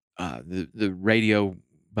the radio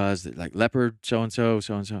buzz that like leopard so-and-so,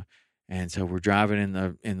 so-and-so. And so we're driving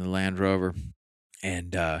in the Land Rover,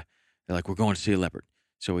 and they're like, we're going to see a leopard.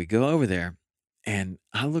 So we go over there, and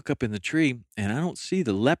I look up in the tree, and I don't see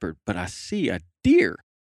the leopard, but I see a deer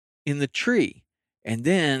in the tree. And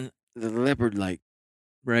then the leopard like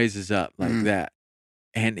raises up like that.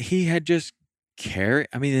 And he had just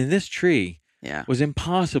in this tree was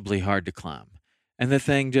impossibly hard to climb. And the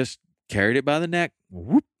thing just carried it by the neck,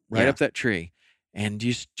 whoop, right up that tree. And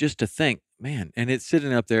just to think, man, and it's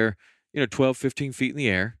sitting up there, 12, 15 feet in the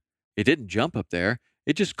air. It didn't jump up there.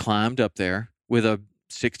 It just climbed up there with a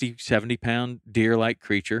 60, 70 pound deer-like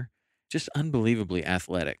creature, just unbelievably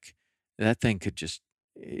athletic. That thing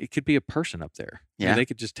it could be a person up there. Yeah. They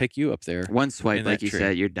could just take you up there. One swipe, like you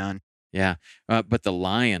said, you're done. Yeah. But the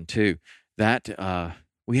lion too, that,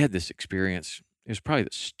 we had this experience. It was probably the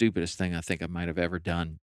stupidest thing I think I might have ever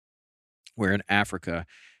done. We're in Africa,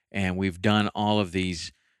 and we've done all of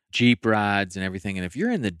these Jeep rides and everything. And if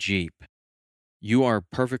you're in the Jeep, you are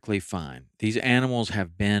perfectly fine. These animals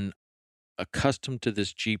have been accustomed to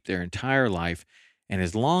this Jeep their entire life. And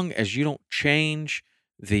as long as you don't change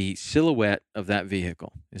the silhouette of that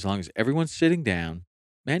vehicle, as long as everyone's sitting down,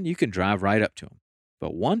 man, you can drive right up to them.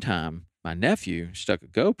 But one time, my nephew stuck a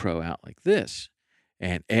GoPro out like this,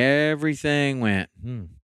 and everything went,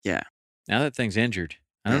 Yeah. Now that thing's injured.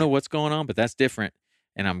 I don't know what's going on, but that's different.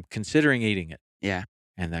 And I'm considering eating it. Yeah.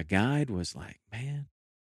 And the guide was like, man,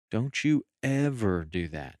 don't you ever do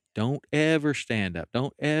that. Don't ever stand up.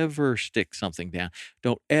 Don't ever stick something down.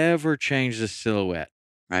 Don't ever change the silhouette.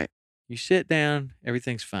 Right. You sit down,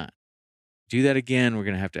 everything's fine. Do that again, we're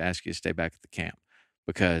going to have to ask you to stay back at the camp,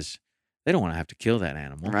 because they don't want to have to kill that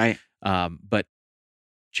animal. Right. But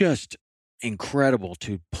just incredible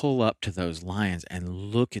to pull up to those lions and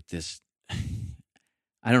look at this.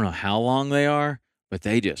 I don't know how long they are, but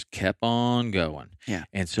they just kept on going. Yeah.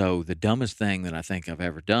 And so the dumbest thing that I think I've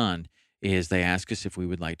ever done is they asked us if we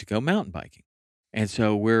would like to go mountain biking. And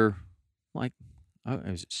so we're like, oh,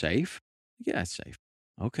 is it safe? Yeah, it's safe.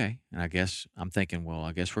 Okay. And I'm thinking, well,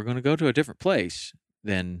 I guess we're going to go to a different place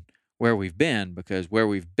than where we've been, because where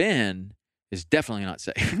we've been is definitely not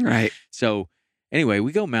safe. Right. So anyway,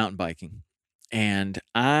 we go mountain biking, and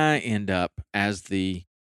I end up as the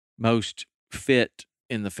most fit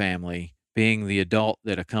in the family, being the adult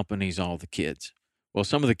that accompanies all the kids. Well,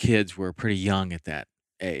 some of the kids were pretty young at that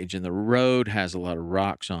age, and the road has a lot of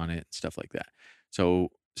rocks on it and stuff like that. So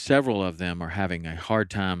several of them are having a hard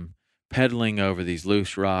time pedaling over these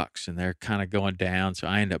loose rocks, and they're kind of going down. So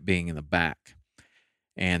I end up being in the back,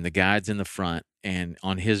 and the guide's in the front, and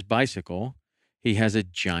on his bicycle, he has a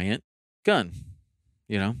giant gun,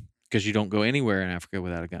 because you don't go anywhere in Africa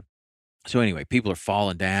without a gun. So anyway, people are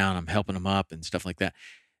falling down. I'm helping them up and stuff like that.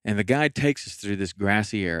 And the guide takes us through this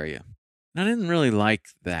grassy area. And I didn't really like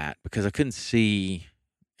that because I couldn't see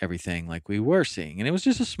everything like we were seeing. And it was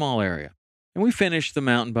just a small area. And we finished the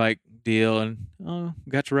mountain bike deal, and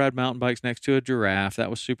got to ride mountain bikes next to a giraffe.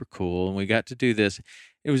 That was super cool. And we got to do this.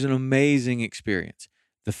 It was an amazing experience.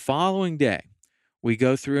 The following day, we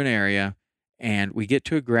go through an area, And we get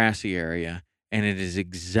to a grassy area, and it is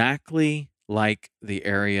exactly like the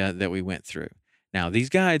area that we went through. Now, these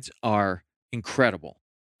guides are incredible.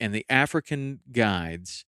 And the African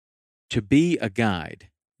guides, to be a guide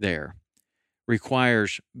there,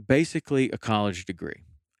 requires basically a college degree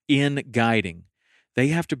in guiding. They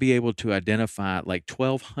have to be able to identify like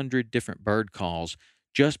 1,200 different bird calls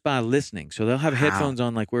just by listening. So they'll have headphones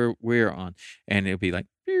on like we're on, and it'll be like,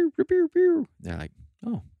 pew, pew, pew, pew. They're like,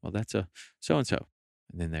 oh, well, that's a so-and-so.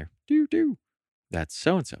 And then they're, doo, doo. That's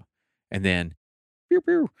so-and-so. And then, pew,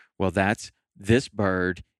 pew. Well, that's this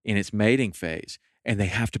bird in its mating phase. And they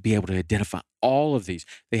have to be able to identify all of these.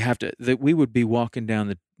 They have to, that we would be walking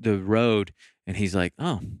down the road, and he's like,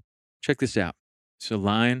 oh, check this out. So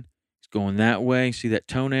lion is going that way. See that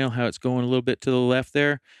toenail, how it's going a little bit to the left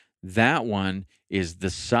there? That one is the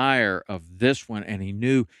sire of this one. And he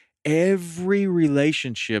knew every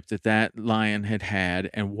relationship that lion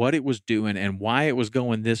had and what it was doing and why it was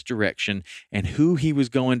going this direction and who he was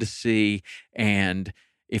going to see. And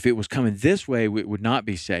if it was coming this way, it would not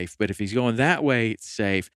be safe. But if he's going that way, it's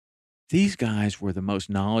safe. These guys were the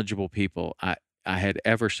most knowledgeable people I had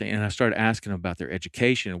ever seen. And I started asking them about their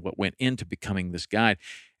education and what went into becoming this guide.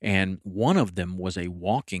 And one of them was a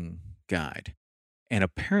walking guide. And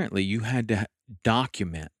apparently you had to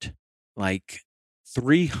document like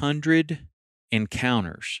 300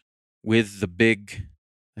 encounters with the big,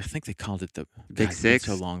 I think they called it the Big Six.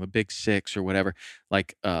 So long, the Big Six or whatever,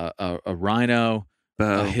 like a rhino,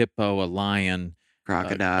 a hippo, a lion,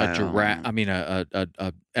 crocodile, a giraffe. I mean,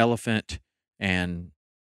 a elephant. And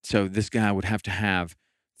so this guy would have to have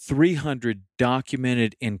 300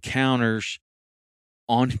 documented encounters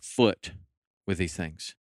on foot with these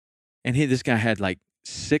things. And this guy had like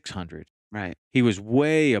 600. Right. He was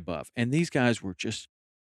way above. And these guys were just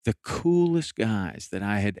the coolest guys that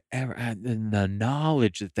I had ever had. And the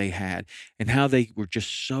knowledge that they had and how they were just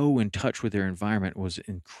so in touch with their environment was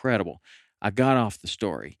incredible. I got off the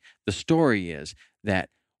story. The story is that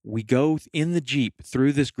we go in the Jeep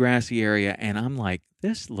through this grassy area, and I'm like,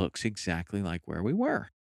 this looks exactly like where we were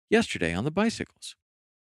yesterday on the bicycles.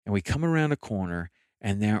 And we come around a corner,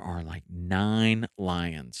 and there are like 9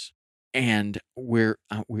 lions. And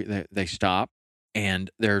they stop, and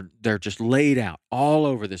they're just laid out all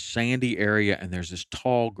over this sandy area, and there's this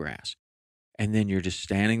tall grass. And then you're just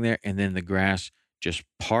standing there, and then the grass just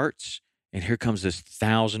parts, and here comes this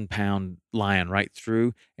 1,000-pound lion right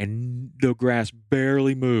through, and the grass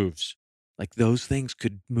barely moves. Like those things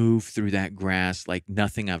could move through that grass like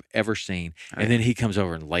nothing I've ever seen. And then he comes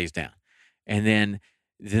over and lays down. And then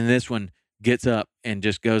this one gets up and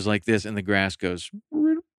just goes like this, and the grass goes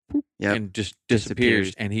and just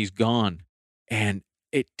disappears, and he's gone. And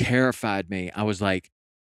it terrified me. I was like,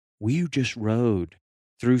 we just rode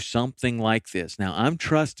through something like this. Now, I'm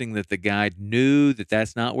trusting that the guide knew that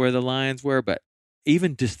that's not where the lions were, but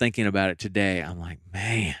even just thinking about it today, I'm like,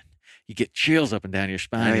 man, you get chills up and down your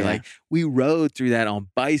spine. You're like, we rode through that on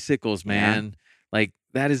bicycles, man. Yeah. Like,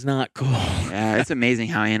 that is not cool. Yeah, it's amazing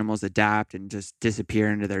how animals adapt and just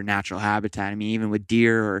disappear into their natural habitat. I mean, even with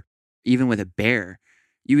deer or even with a bear,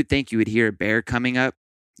 you would think you would hear a bear coming up.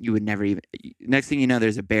 You would never even, next thing you know,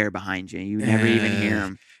 there's a bear behind you. You would never even hear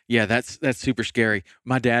him. Yeah, that's super scary.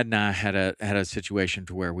 My dad and I had a situation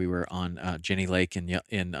to where we were on Jenny Lake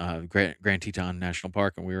in Grand Teton National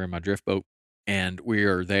Park, and we were in my drift boat, and we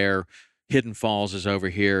are there. Hidden Falls is over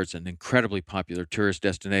here. It's an incredibly popular tourist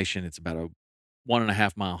destination. It's about a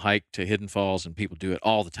 1.5 mile hike to Hidden Falls, and people do it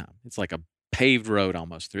all the time. It's like a paved road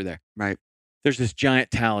almost through there. Right. There's this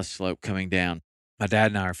giant talus slope coming down. My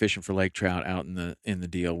dad and I are fishing for lake trout out in the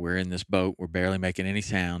deal. We're in this boat. We're barely making any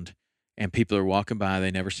sound. And people are walking by.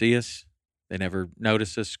 They never see us. They never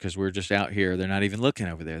notice us because we're just out here. They're not even looking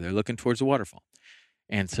over there. They're looking towards the waterfall.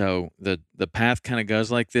 And so the path kind of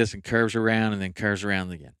goes like this and curves around and then curves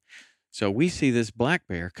around again. So we see this black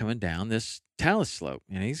bear coming down this talus slope,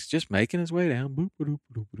 and he's just making his way down. Boop, boop,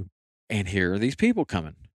 boop, boop. And here are these people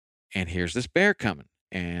coming. And here's this bear coming.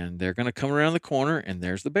 And they're going to come around the corner, and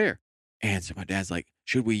there's the bear. And so my dad's like,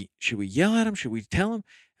 should we yell at him? Should we tell him?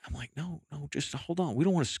 I'm like, no, just hold on. We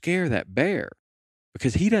don't want to scare that bear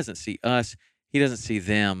because he doesn't see us. He doesn't see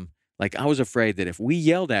them. Like, I was afraid that if we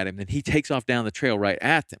yelled at him, then he takes off down the trail right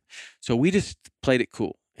at them. So we just played it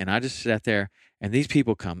cool. And I just sat there, and these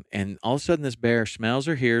people come, and all of a sudden this bear smells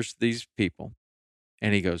or hears these people,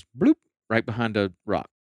 and he goes, bloop, right behind a rock.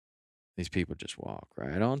 These people just walk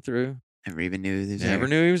right on through. Never even knew he was there. Never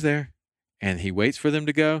knew he was there. And he waits for them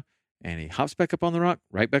to go, and he hops back up on the rock,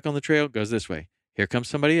 right back on the trail, goes this way. Here comes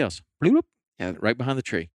somebody else. Bloop, right behind the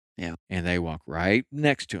tree. Yeah. And they walk right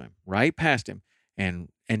next to him, right past him, and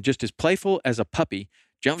just as playful as a puppy,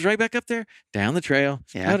 jumps right back up there, down the trail.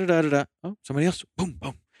 Yeah. Da-da-da-da-da. Oh, somebody else. Boom,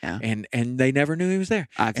 boom. Yeah. And they never knew he was there.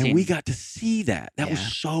 We got to see that. That was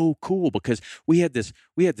so cool because we had this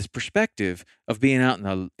perspective of being out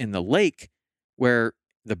in the lake where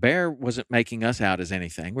the bear wasn't making us out as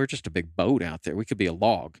anything. We're just a big boat out there. We could be a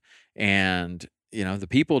log. And, the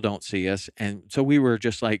people don't see us. And so we were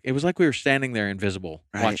just like, it was like we were standing there invisible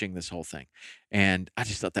watching this whole thing. And I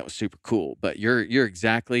just thought that was super cool. But you're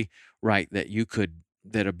exactly right that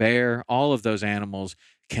that a bear, all of those animals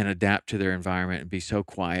can adapt to their environment and be so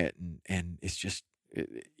quiet. And it's just,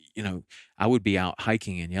 I would be out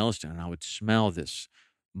hiking in Yellowstone and I would smell this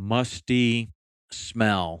musty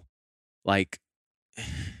smell, like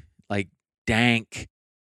dank,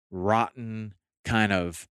 rotten kind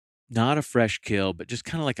of, not a fresh kill, but just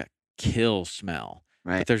kind of like a kill smell.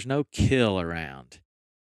 Right. But there's no kill around.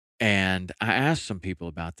 And I asked some people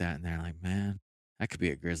about that and they're like, man, that could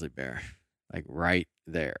be a grizzly bear, like right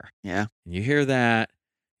there. Yeah. And you hear that,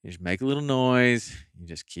 you just make a little noise, you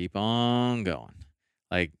just keep on going.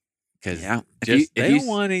 Like, because they don't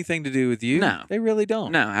want anything to do with you. No. They really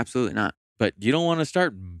don't. No, absolutely not. But you don't want to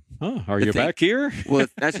start, are you back here? Well,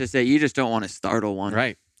 that's just it. You just don't want to startle one.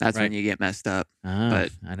 Right. That's when you get messed up. But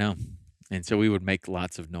I know. And so we would make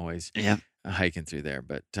lots of noise hiking through there.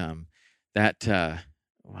 But I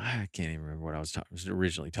can't even remember what I was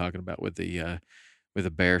originally talking about with the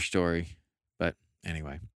bear story. But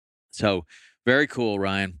anyway, so very cool,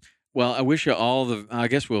 Ryan. Well, I wish you all the. I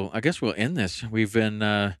guess we'll end this. We've been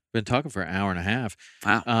talking for an hour and a half.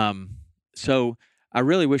 Wow. So I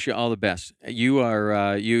really wish you all the best. You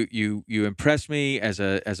are you impressed me as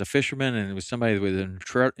a fisherman, and it was somebody with an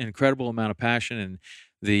incredible amount of passion. And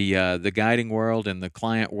the guiding world and the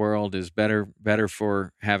client world is better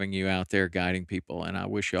for having you out there guiding people. And I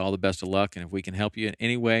wish you all the best of luck. And if we can help you in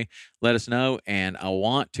any way, let us know. And I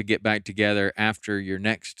want to get back together after your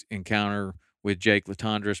next encounter with Jake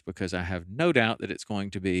Latondras, because I have no doubt that it's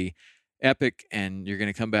going to be epic and you're going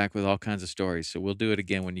to come back with all kinds of stories. So we'll do it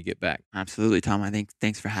again when you get back. Absolutely, Tom.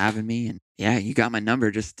 Thanks for having me. And yeah, you got my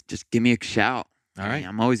number. Just give me a shout. All right.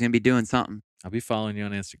 I'm always going to be doing something. I'll be following you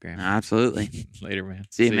on Instagram. Absolutely. Later, man.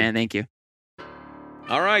 See you, man. Thank you.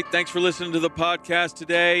 All right. Thanks for listening to the podcast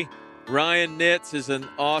today. Ryan Nitz is an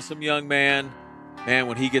awesome young man. Man,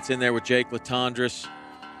 when he gets in there with Jake Latondras,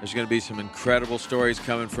 there's going to be some incredible stories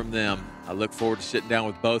coming from them. I look forward to sitting down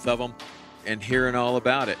with both of them and hearing all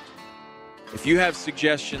about it. If you have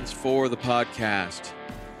suggestions for the podcast,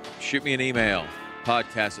 shoot me an email,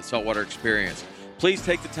 podcast@Saltwater Experience. Please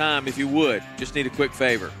take the time, if you would, just need a quick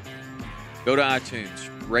favor. Go to iTunes,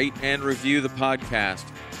 rate and review the podcast.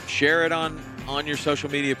 Share it on your social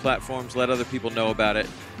media platforms. Let other people know about it.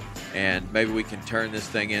 And maybe we can turn this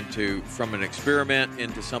thing from an experiment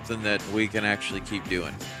into something that we can actually keep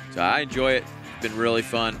doing. So I enjoy it. It's been really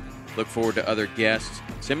fun. Look forward to other guests.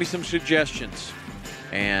 Send me some suggestions.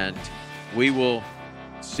 And we will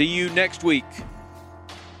see you next week.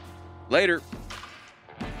 Later.